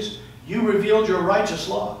sages, you revealed your righteous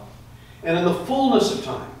law. And in the fullness of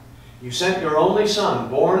time, you sent your only Son,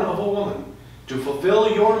 born of a woman, to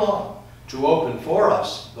fulfill your law, to open for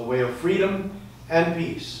us the way of freedom and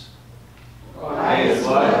peace. By his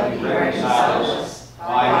blood he reconciled us.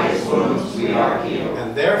 By his wounds we are healed.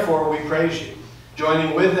 And therefore we praise you,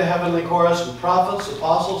 joining with the heavenly chorus of prophets,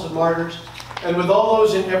 apostles, and martyrs, and with all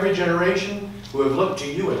those in every generation who have looked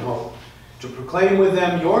to you in hope, to proclaim with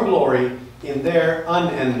them your glory in their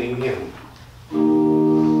unending hymn.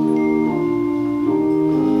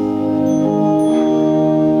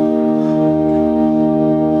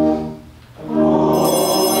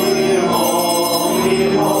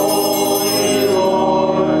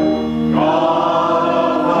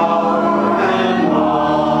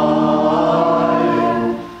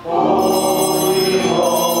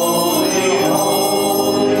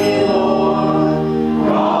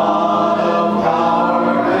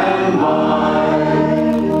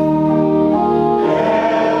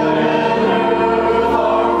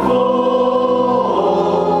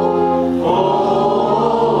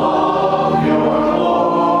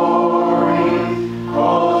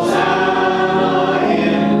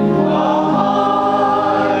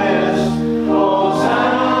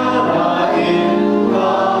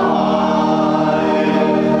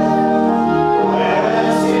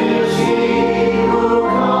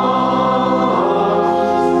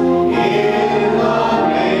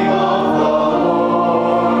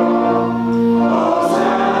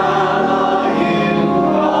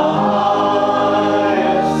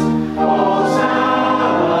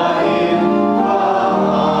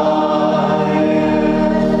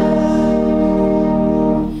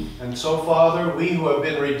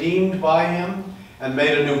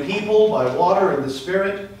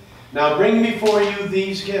 Now bring before you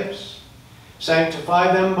these gifts.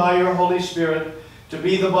 Sanctify them by your Holy Spirit to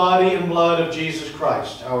be the body and blood of Jesus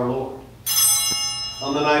Christ, our Lord.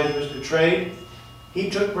 On the night he was betrayed, he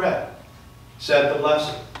took bread, said the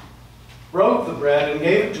blessing, broke the bread and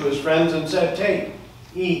gave it to his friends and said, "Take,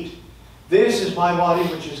 eat. This is my body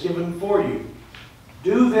which is given for you.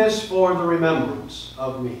 Do this for the remembrance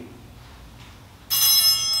of me."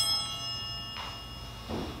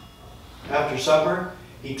 After supper,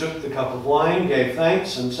 he took the cup of wine, gave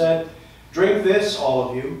thanks, and said, "Drink this, all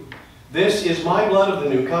of you. This is my blood of the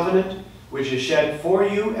new covenant, which is shed for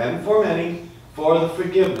you and for many for the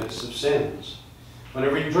forgiveness of sins.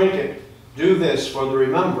 Whenever you drink it, do this for the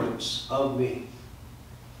remembrance of me."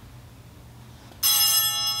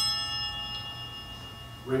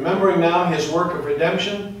 Remembering now his work of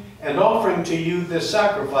redemption and offering to you this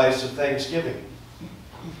sacrifice of thanksgiving.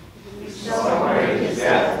 We celebrate his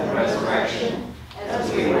death and resurrection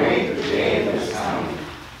as we await the day of his coming.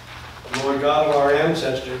 Lord God of our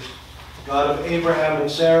ancestors, God of Abraham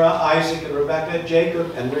and Sarah, Isaac and Rebekah,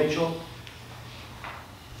 Jacob and Rachel,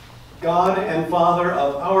 God and Father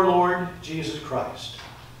of our Lord Jesus Christ,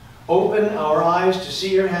 open our eyes to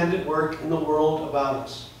see your hand at work in the world about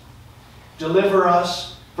us. Deliver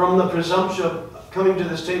us from the presumption of coming to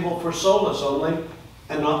this table for solace only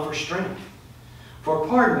and not for strength, for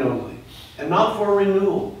pardon only and not for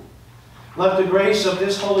renewal. Let the grace of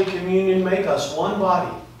this Holy Communion make us one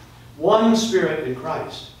body, one Spirit in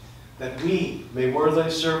Christ, that we may worthily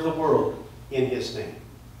serve the world in his name.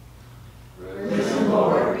 Risen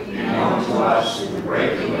Lord, be known to us in the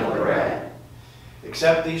breaking of the bread.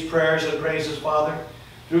 Accept these prayers and praises, Father,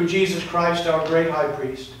 through Jesus Christ, our great high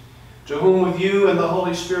priest, to whom with you and the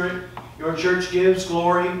Holy Spirit your church gives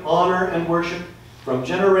glory, honor, and worship from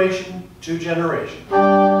generation to generation.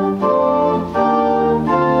 Amen.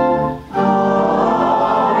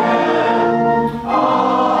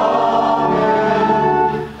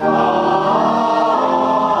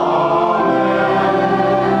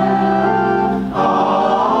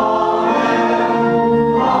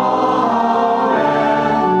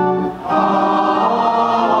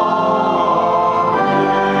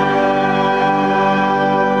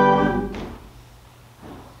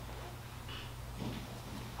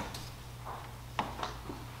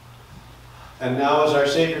 And now, as our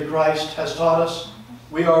Savior Christ has taught us,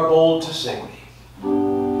 we are bold to sing.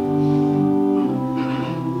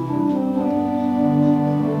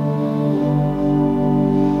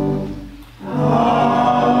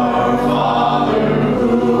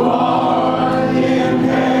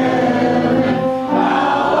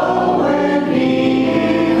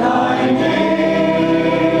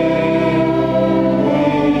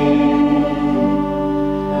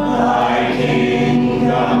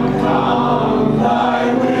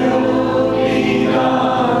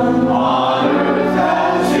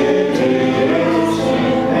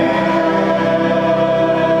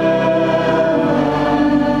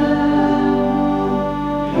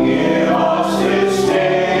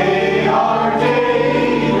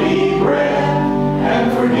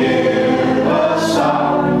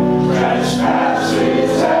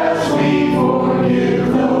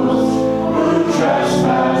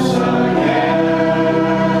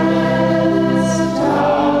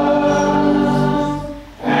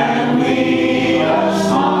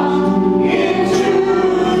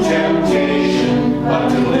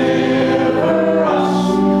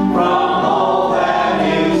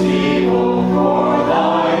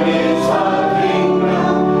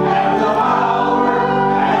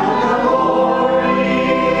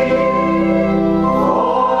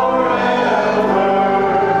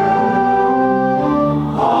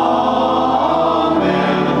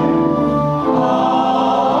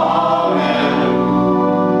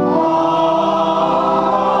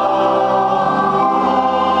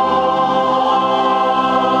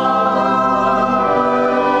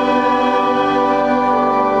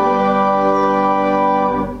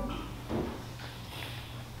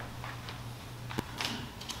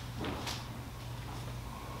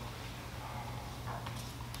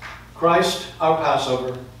 Christ, our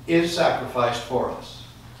Passover, is sacrificed for us.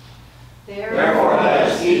 Therefore let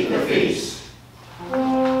us eat the feast.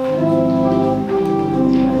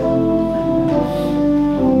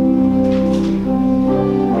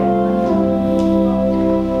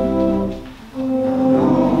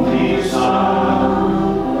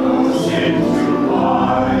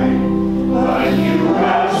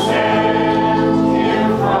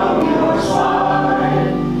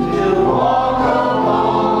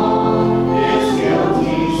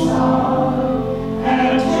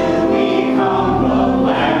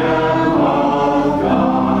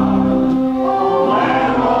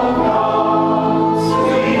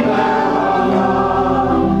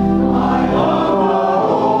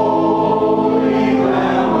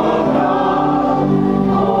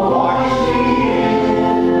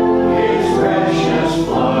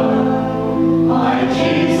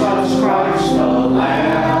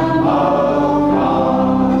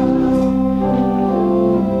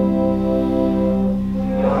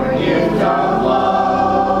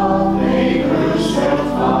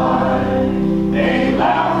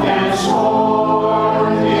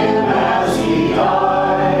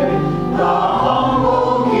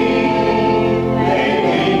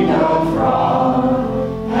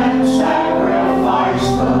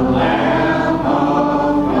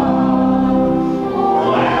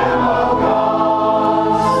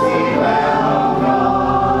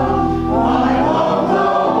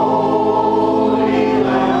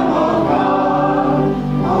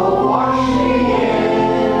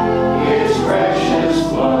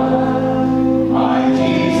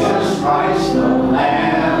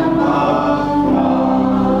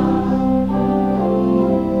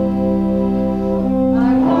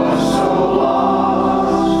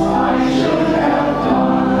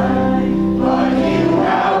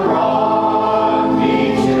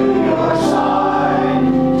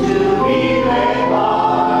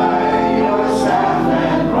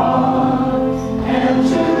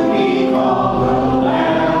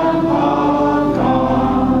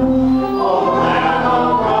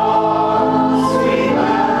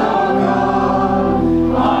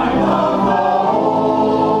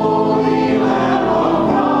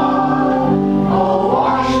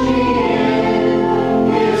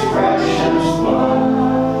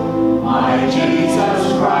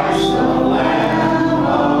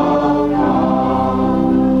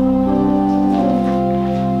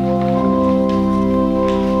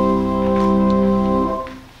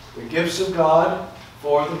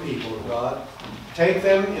 Take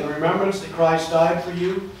them in remembrance that Christ died for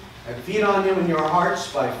you, and feed on him in your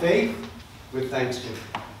hearts by faith with thanksgiving.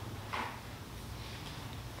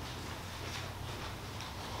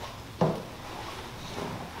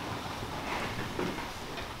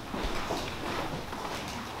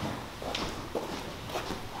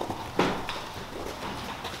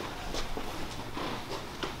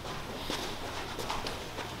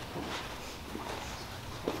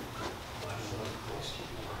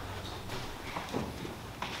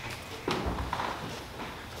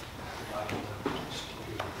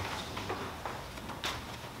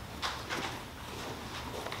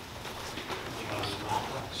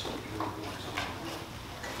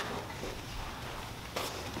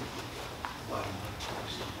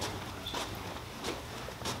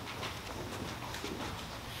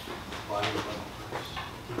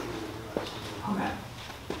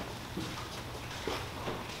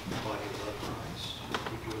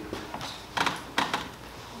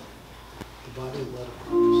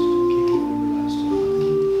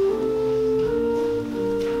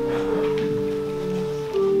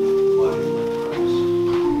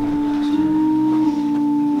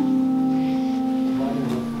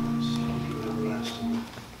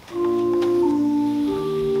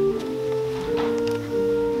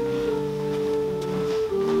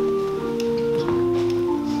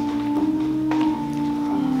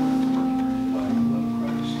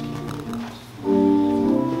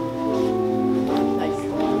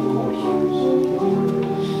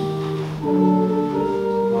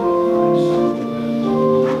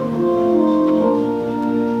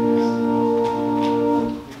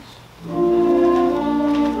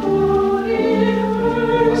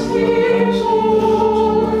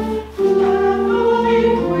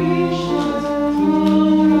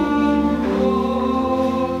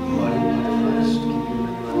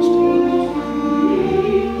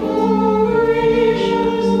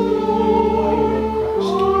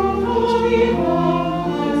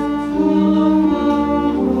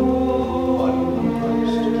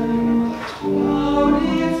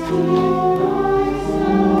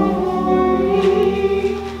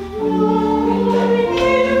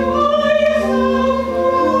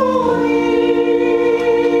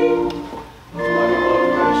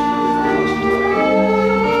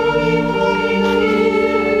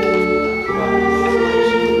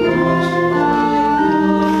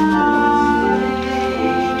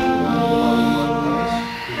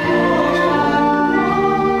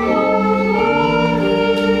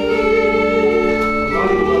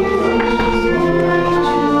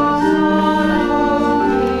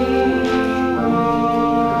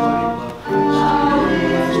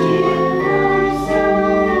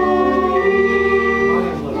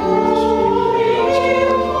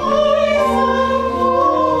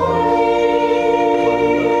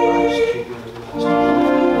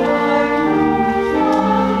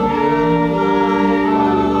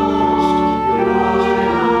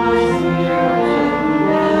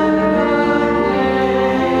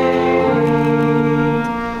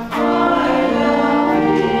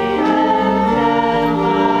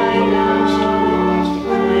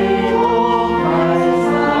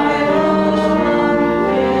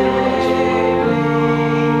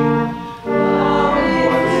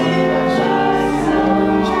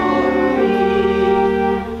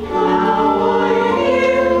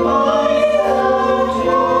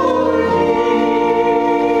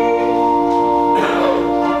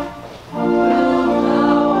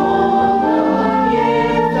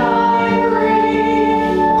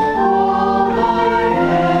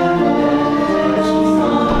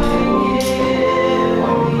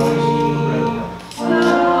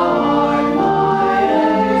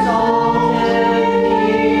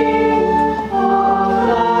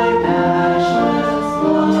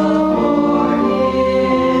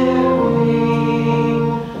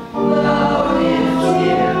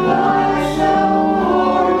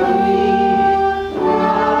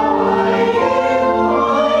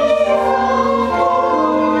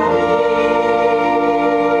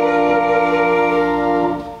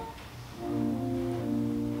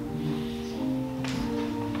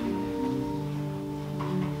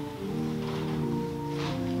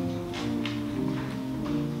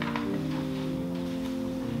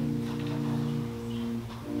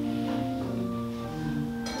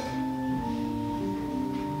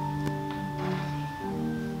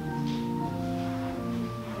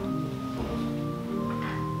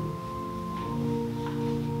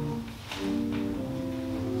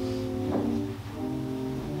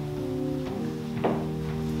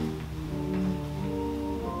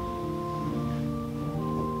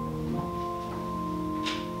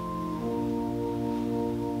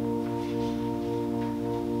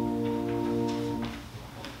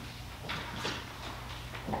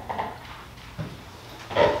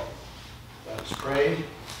 pray,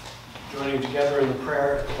 joining together in the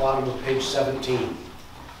prayer at the bottom of page 17.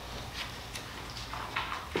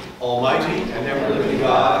 Almighty and ever-living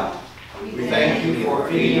God, we thank you for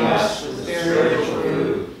feeding us with spiritual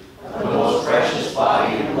food, the most precious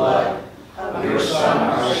body and blood of your Son,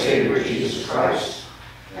 our Savior, Jesus Christ,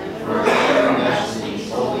 and for showing us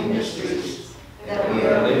these holy mysteries, that we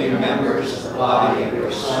are living members of the body of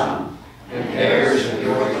your Son and heirs of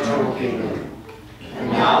your eternal kingdom. And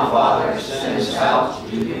now, Father, send us out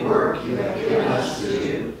to do the work you have given us to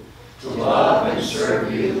do, to love and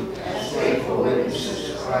serve you as faithful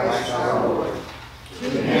witnesses to Christ our Lord. To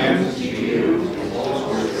him, to you, and to the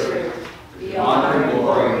Holy Spirit, be honor and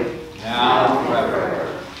glory, now and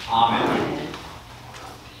forever. Amen.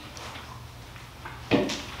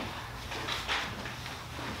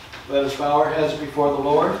 Let us bow our heads before the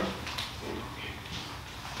Lord.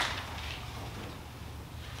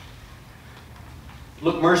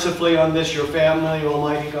 Look mercifully on this, your family,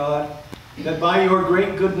 Almighty God, that by your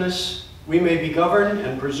great goodness we may be governed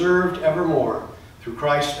and preserved evermore, through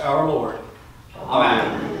Christ our Lord.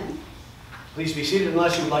 Amen. Please be seated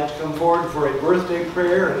unless you would like to come forward for a birthday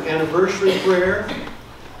prayer, an anniversary prayer,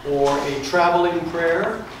 or a traveling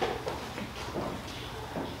prayer.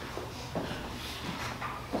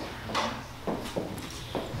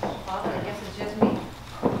 Father, I guess it's just me.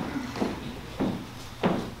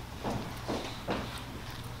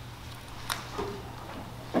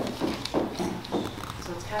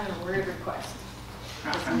 So it's kind of a weird request.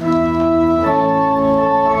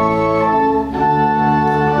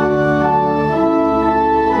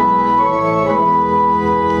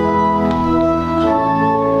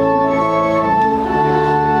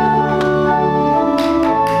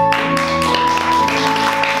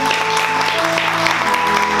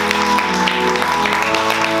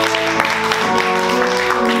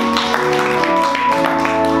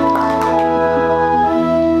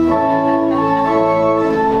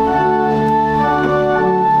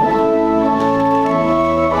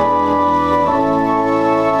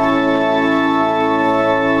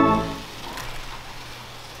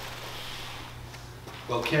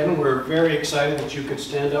 Well, Ken, we're very excited that you could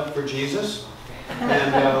stand up for Jesus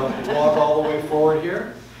and walk all the way forward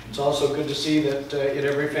here. It's also good to see that in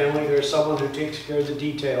every family there's someone who takes care of the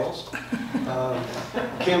details.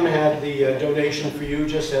 Kim had the donation for you,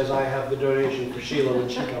 just as I have the donation for Sheila when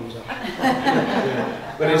she comes up.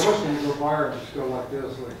 Yeah. But it's required to go like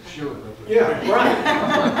this, like Sheila does. Yeah,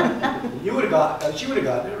 right. You would have got. She would have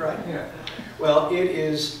gotten it, right? Yeah. Well, it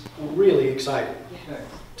is really exciting Thanks.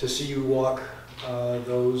 to see you walk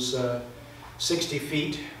those 60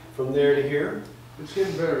 feet from there to here. It's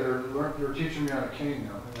getting better. They're teaching me how to cane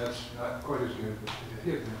now, and that's not quite as good, but it's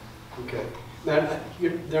getting there. Okay. Now,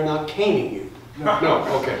 they're not caning you. No. No.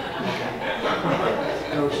 Okay.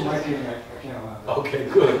 No, it's my cane. I can't allow that. Okay.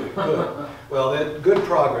 Good. Good. Well, that good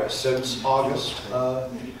progress since August.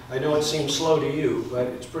 I know it seems slow to you, but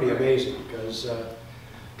it's pretty amazing because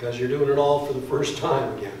you're doing it all for the first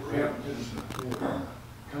time again, right? Yeah, it's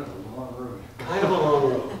kind of a long road. Kind of a long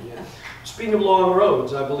road. Yeah. Speaking of long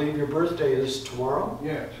roads, I believe your birthday is tomorrow.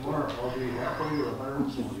 Yeah, tomorrow I'll be halfway to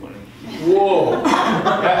 140. Whoa!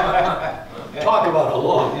 Talk about a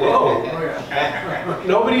long road. Oh, yeah.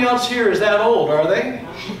 Nobody else here is that old, are they?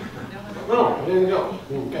 No, there you go.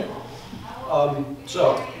 Okay.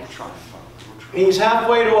 So, he's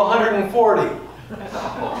halfway to 140. I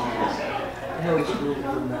know it's a little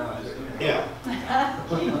from now. Yeah.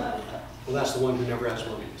 Well, that's the one who never asked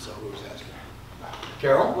money, so who was asking?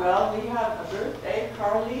 Carol? Well, we have a birthday.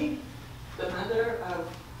 Carly, the mother of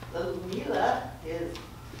little Mila, is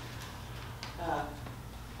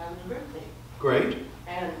having a birthday. Great.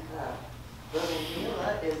 And little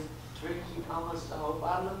Mila is drinking almost a whole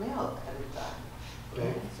bottle of milk at a time.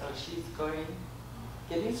 Okay. So she's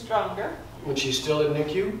getting stronger. When she's still in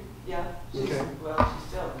NICU? Yeah. Okay. Well, she's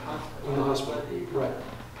still in the hospital. In the hospital, right.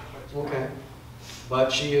 Okay.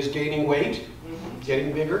 But she is gaining weight,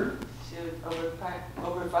 getting bigger. She's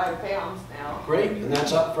over 5 pounds now. Great. And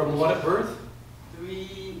that's up from what at birth?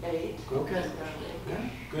 3'8". Okay. Yeah,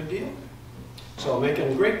 good deal. So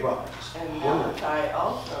making great progress. And Malachi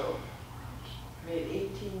also made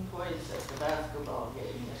 18 points at the basketball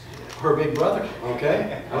game this year. Her big brother.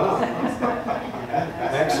 Okay. Wow.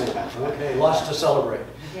 Excellent. Okay. Lots to celebrate.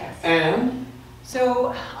 Yes. And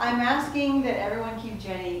So I'm asking that everyone keep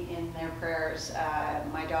Jenny in their prayers,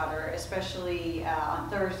 my daughter, especially on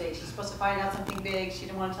Thursday. She's supposed to find out something big. She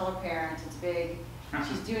didn't want to tell her parents. It's big.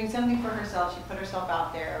 She's doing something for herself. She put herself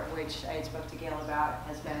out there, which I spoke to Gail about,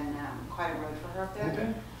 has been quite a road for her up there.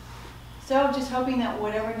 okay. So just hoping that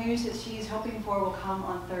whatever news that she's hoping for will come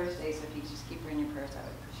on Thursday. So if you just keep her in your prayers, I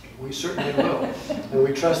would appreciate it. We certainly will. And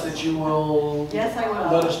we trust that you will Yes, I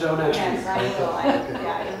will. let us know next week. Yes, I will. Okay.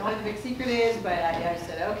 Yeah, I don't know what the big secret is, but I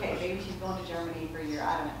said, okay, maybe she's going to Germany for a year.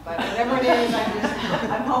 I don't know. But whatever it is,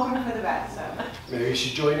 I'm hoping for the best. So. Maybe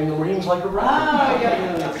she's joining the Marines like a brother. Oh, yeah.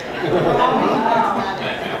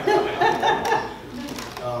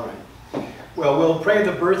 All right. Well, we'll pray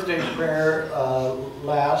the birthday prayer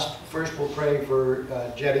last. First, we'll pray for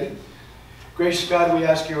Jenny. Gracious God, we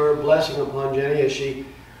ask your blessing upon Jenny as she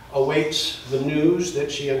awaits the news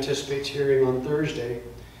that she anticipates hearing on Thursday.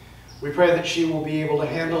 We pray that she will be able to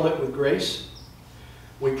handle it with grace.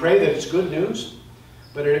 We pray that it's good news,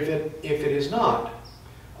 but if it is not,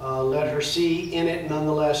 let her see in it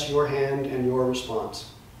nonetheless your hand and your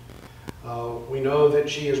response. We know that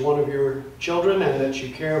she is one of your children and that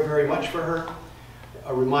you care very much for her.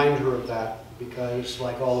 Remind her of that, because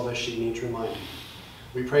like all of us, she needs reminding.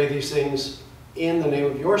 We pray these things in the name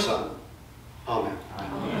of your Son. Amen.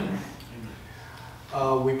 Amen.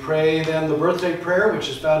 We pray then the birthday prayer, which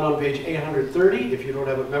is found on page 830. If you don't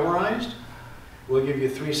have it memorized, we'll give you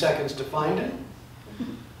 3 seconds to find it.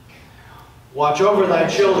 Watch over thy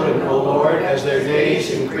children, O Lord, as their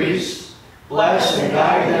days increase. Bless and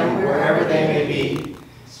guide them wherever they may be.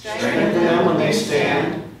 Strengthen them when they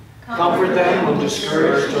stand. Comfort them when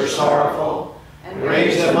discouraged or sorrowful. And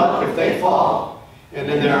raise them up if they fall. And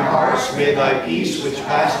in their hearts may thy peace, which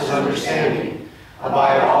passes understanding,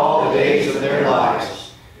 abide all the days of their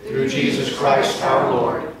lives. Through Jesus Christ our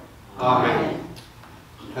Lord. Amen.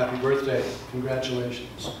 Happy birthday.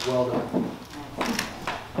 Congratulations. Well done.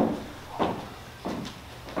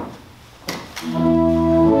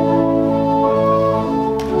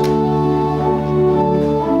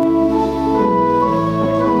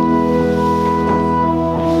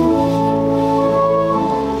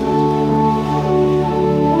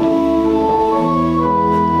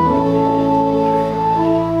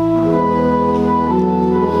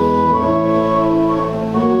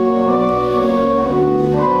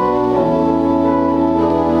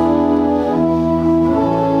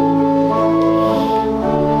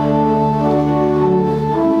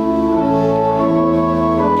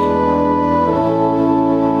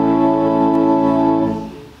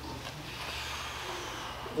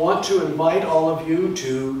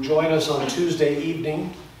 To join us on Tuesday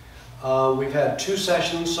evening. We've had 2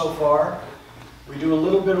 sessions so far. We do a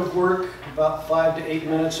little bit of work, about 5 to 8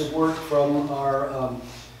 minutes of work from our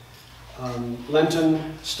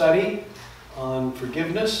Lenten study on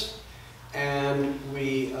forgiveness, and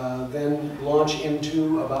we then launch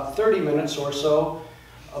into about 30 minutes or so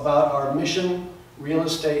about our mission real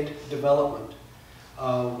estate development.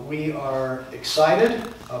 We are excited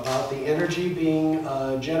about the energy being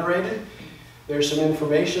generated. There's some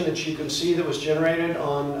information that you can see that was generated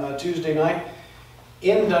on Tuesday night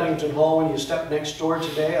in Duddington Hall when you step next door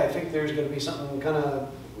today. I think there's going to be something kind of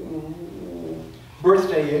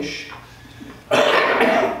birthday-ish.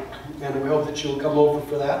 And we hope that you'll come over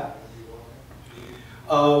for that.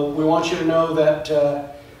 We want you to know that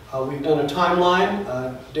we've done a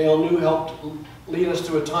timeline. Dale New helped lead us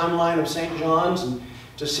through a timeline of St. John's and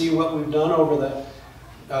to see what we've done over the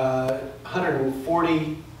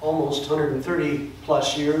 140 almost 130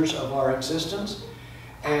 plus years of our existence,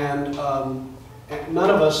 and none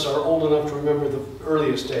of us are old enough to remember the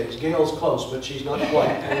earliest days. Gail's close, but she's not quite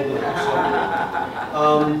old enough.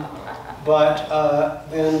 So.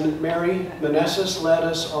 Then Mary Meneses led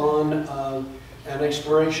us on an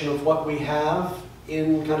exploration of what we have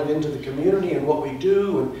into the community and what we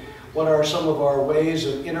do and what are some of our ways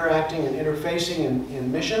of interacting and interfacing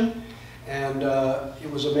in mission. And it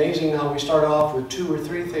was amazing how we started off with 2 or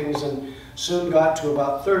 3 things and soon got to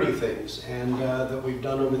about 30 things and that we've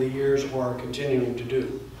done over the years or are continuing to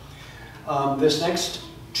do. This next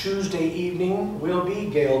Tuesday evening will be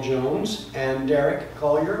Gail Jones and Derek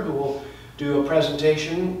Collier, who will do a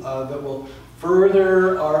presentation that will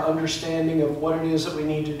further our understanding of what it is that we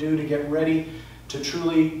need to do to get ready to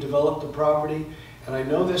truly develop the property. And I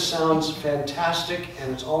know this sounds fantastic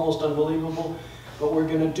and it's almost unbelievable, but we're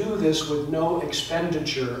going to do this with no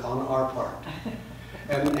expenditure on our part.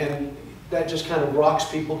 And that just kind of rocks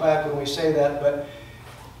people back when we say that,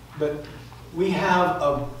 but we have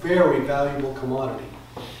a very valuable commodity,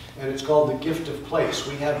 and it's called the gift of place.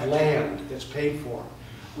 We have land that's paid for.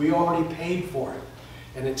 We already paid for it,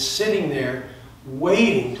 and it's sitting there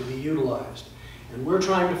waiting to be utilized. And we're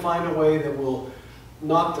trying to find a way that will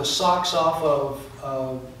knock the socks off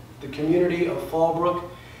of the community of Fallbrook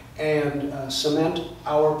and cement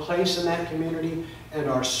our place in that community and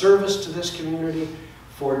our service to this community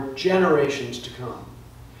for generations to come.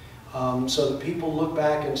 So that people look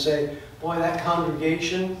back and say, boy, that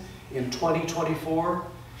congregation in 2024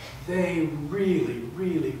 they really,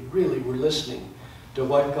 really, really were listening to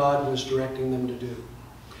what God was directing them to do.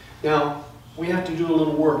 Now, we have to do a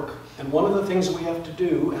little work. And one of the things that we have to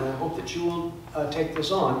do, and I hope that you will take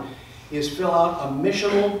this on, is fill out a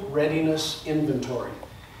missional readiness inventory.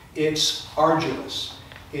 It's arduous.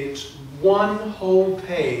 It's one whole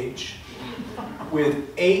page with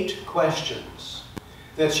 8 questions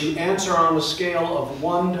that you answer on a scale of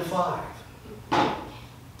 1 to 5.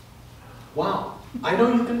 Wow, I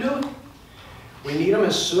know you can do it. We need them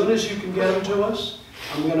as soon as you can get them to us.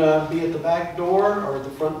 I'm going to be at the back door or the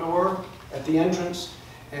front door at the entrance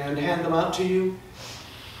and hand them out to you.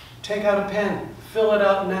 Take out a pen. Fill it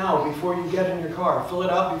out now before you get in your car. Fill it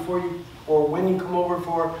out before you, or when you come over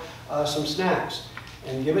for some snacks.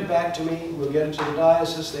 And give it back to me. We'll get it to the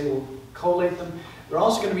diocese. They will collate them. They're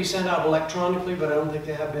also going to be sent out electronically, but I don't think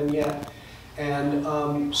they have been yet.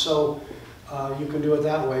 And so you can do it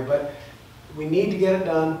that way. But we need to get it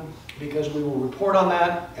done because we will report on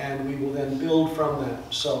that and we will then build from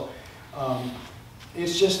that. So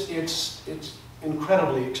it's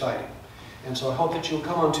incredibly exciting. And so I hope that you'll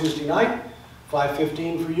come on Tuesday night,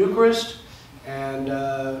 5:15 for Eucharist, and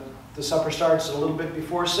the supper starts a little bit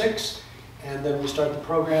before 6, and then we start the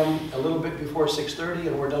program a little bit before 6:30,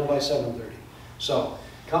 and we're done by 7:30. So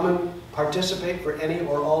come and participate for any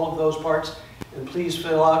or all of those parts, and please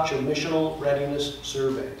fill out your missional readiness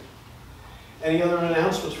survey. Any other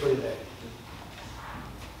announcements for today?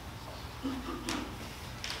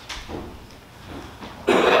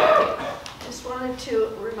 Just wanted to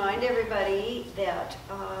remind everybody that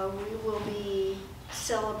we will be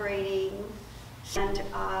celebrating, and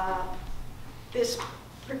this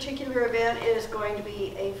particular event is going to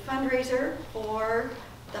be a fundraiser for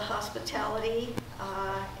the hospitality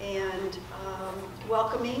and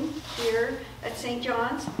welcoming here at St.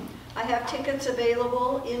 John's. I have tickets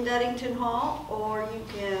available in Duddington Hall, or you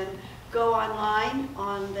can go online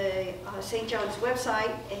on the St. John's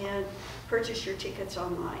website and purchase your tickets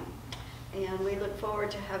online. And we look forward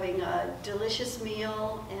to having a delicious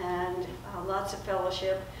meal and lots of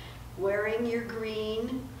fellowship, wearing your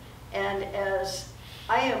green. And as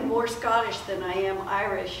I am more Scottish than I am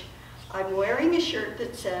Irish, I'm wearing a shirt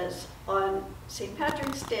that says, on St.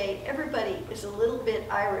 Patrick's Day, everybody is a little bit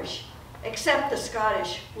Irish, except the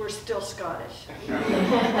Scottish. We're still Scottish.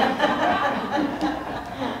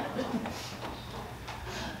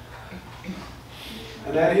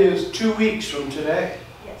 And that is 2 weeks from today.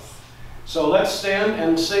 Yes. So let's stand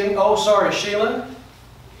and sing. Oh, sorry, Sheila?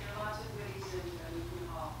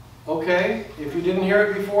 Okay, if you didn't hear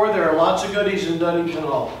it before, there are lots of goodies in Duddington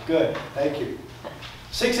Hall. Good, thank you.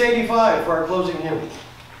 685 for our closing hymn.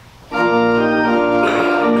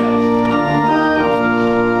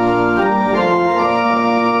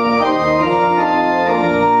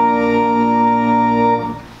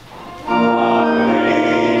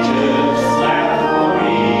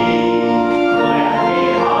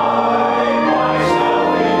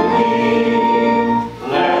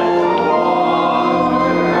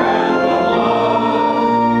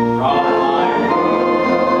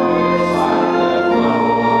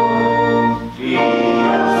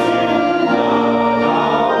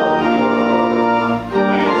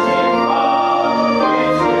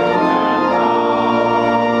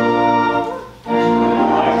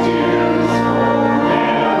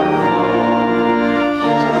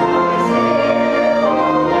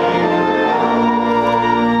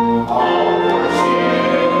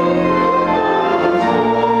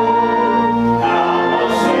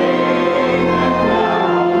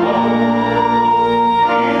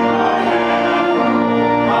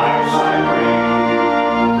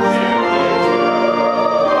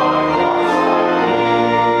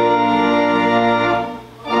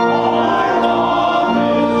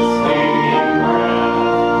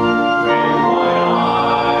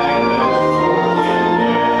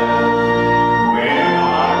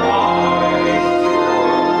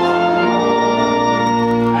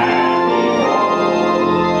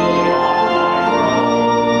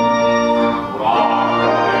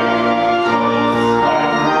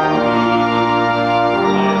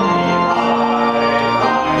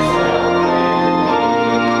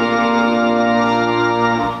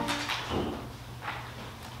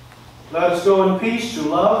 Let us go in peace to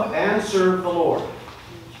love and serve the Lord.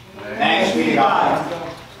 Thanks be to God.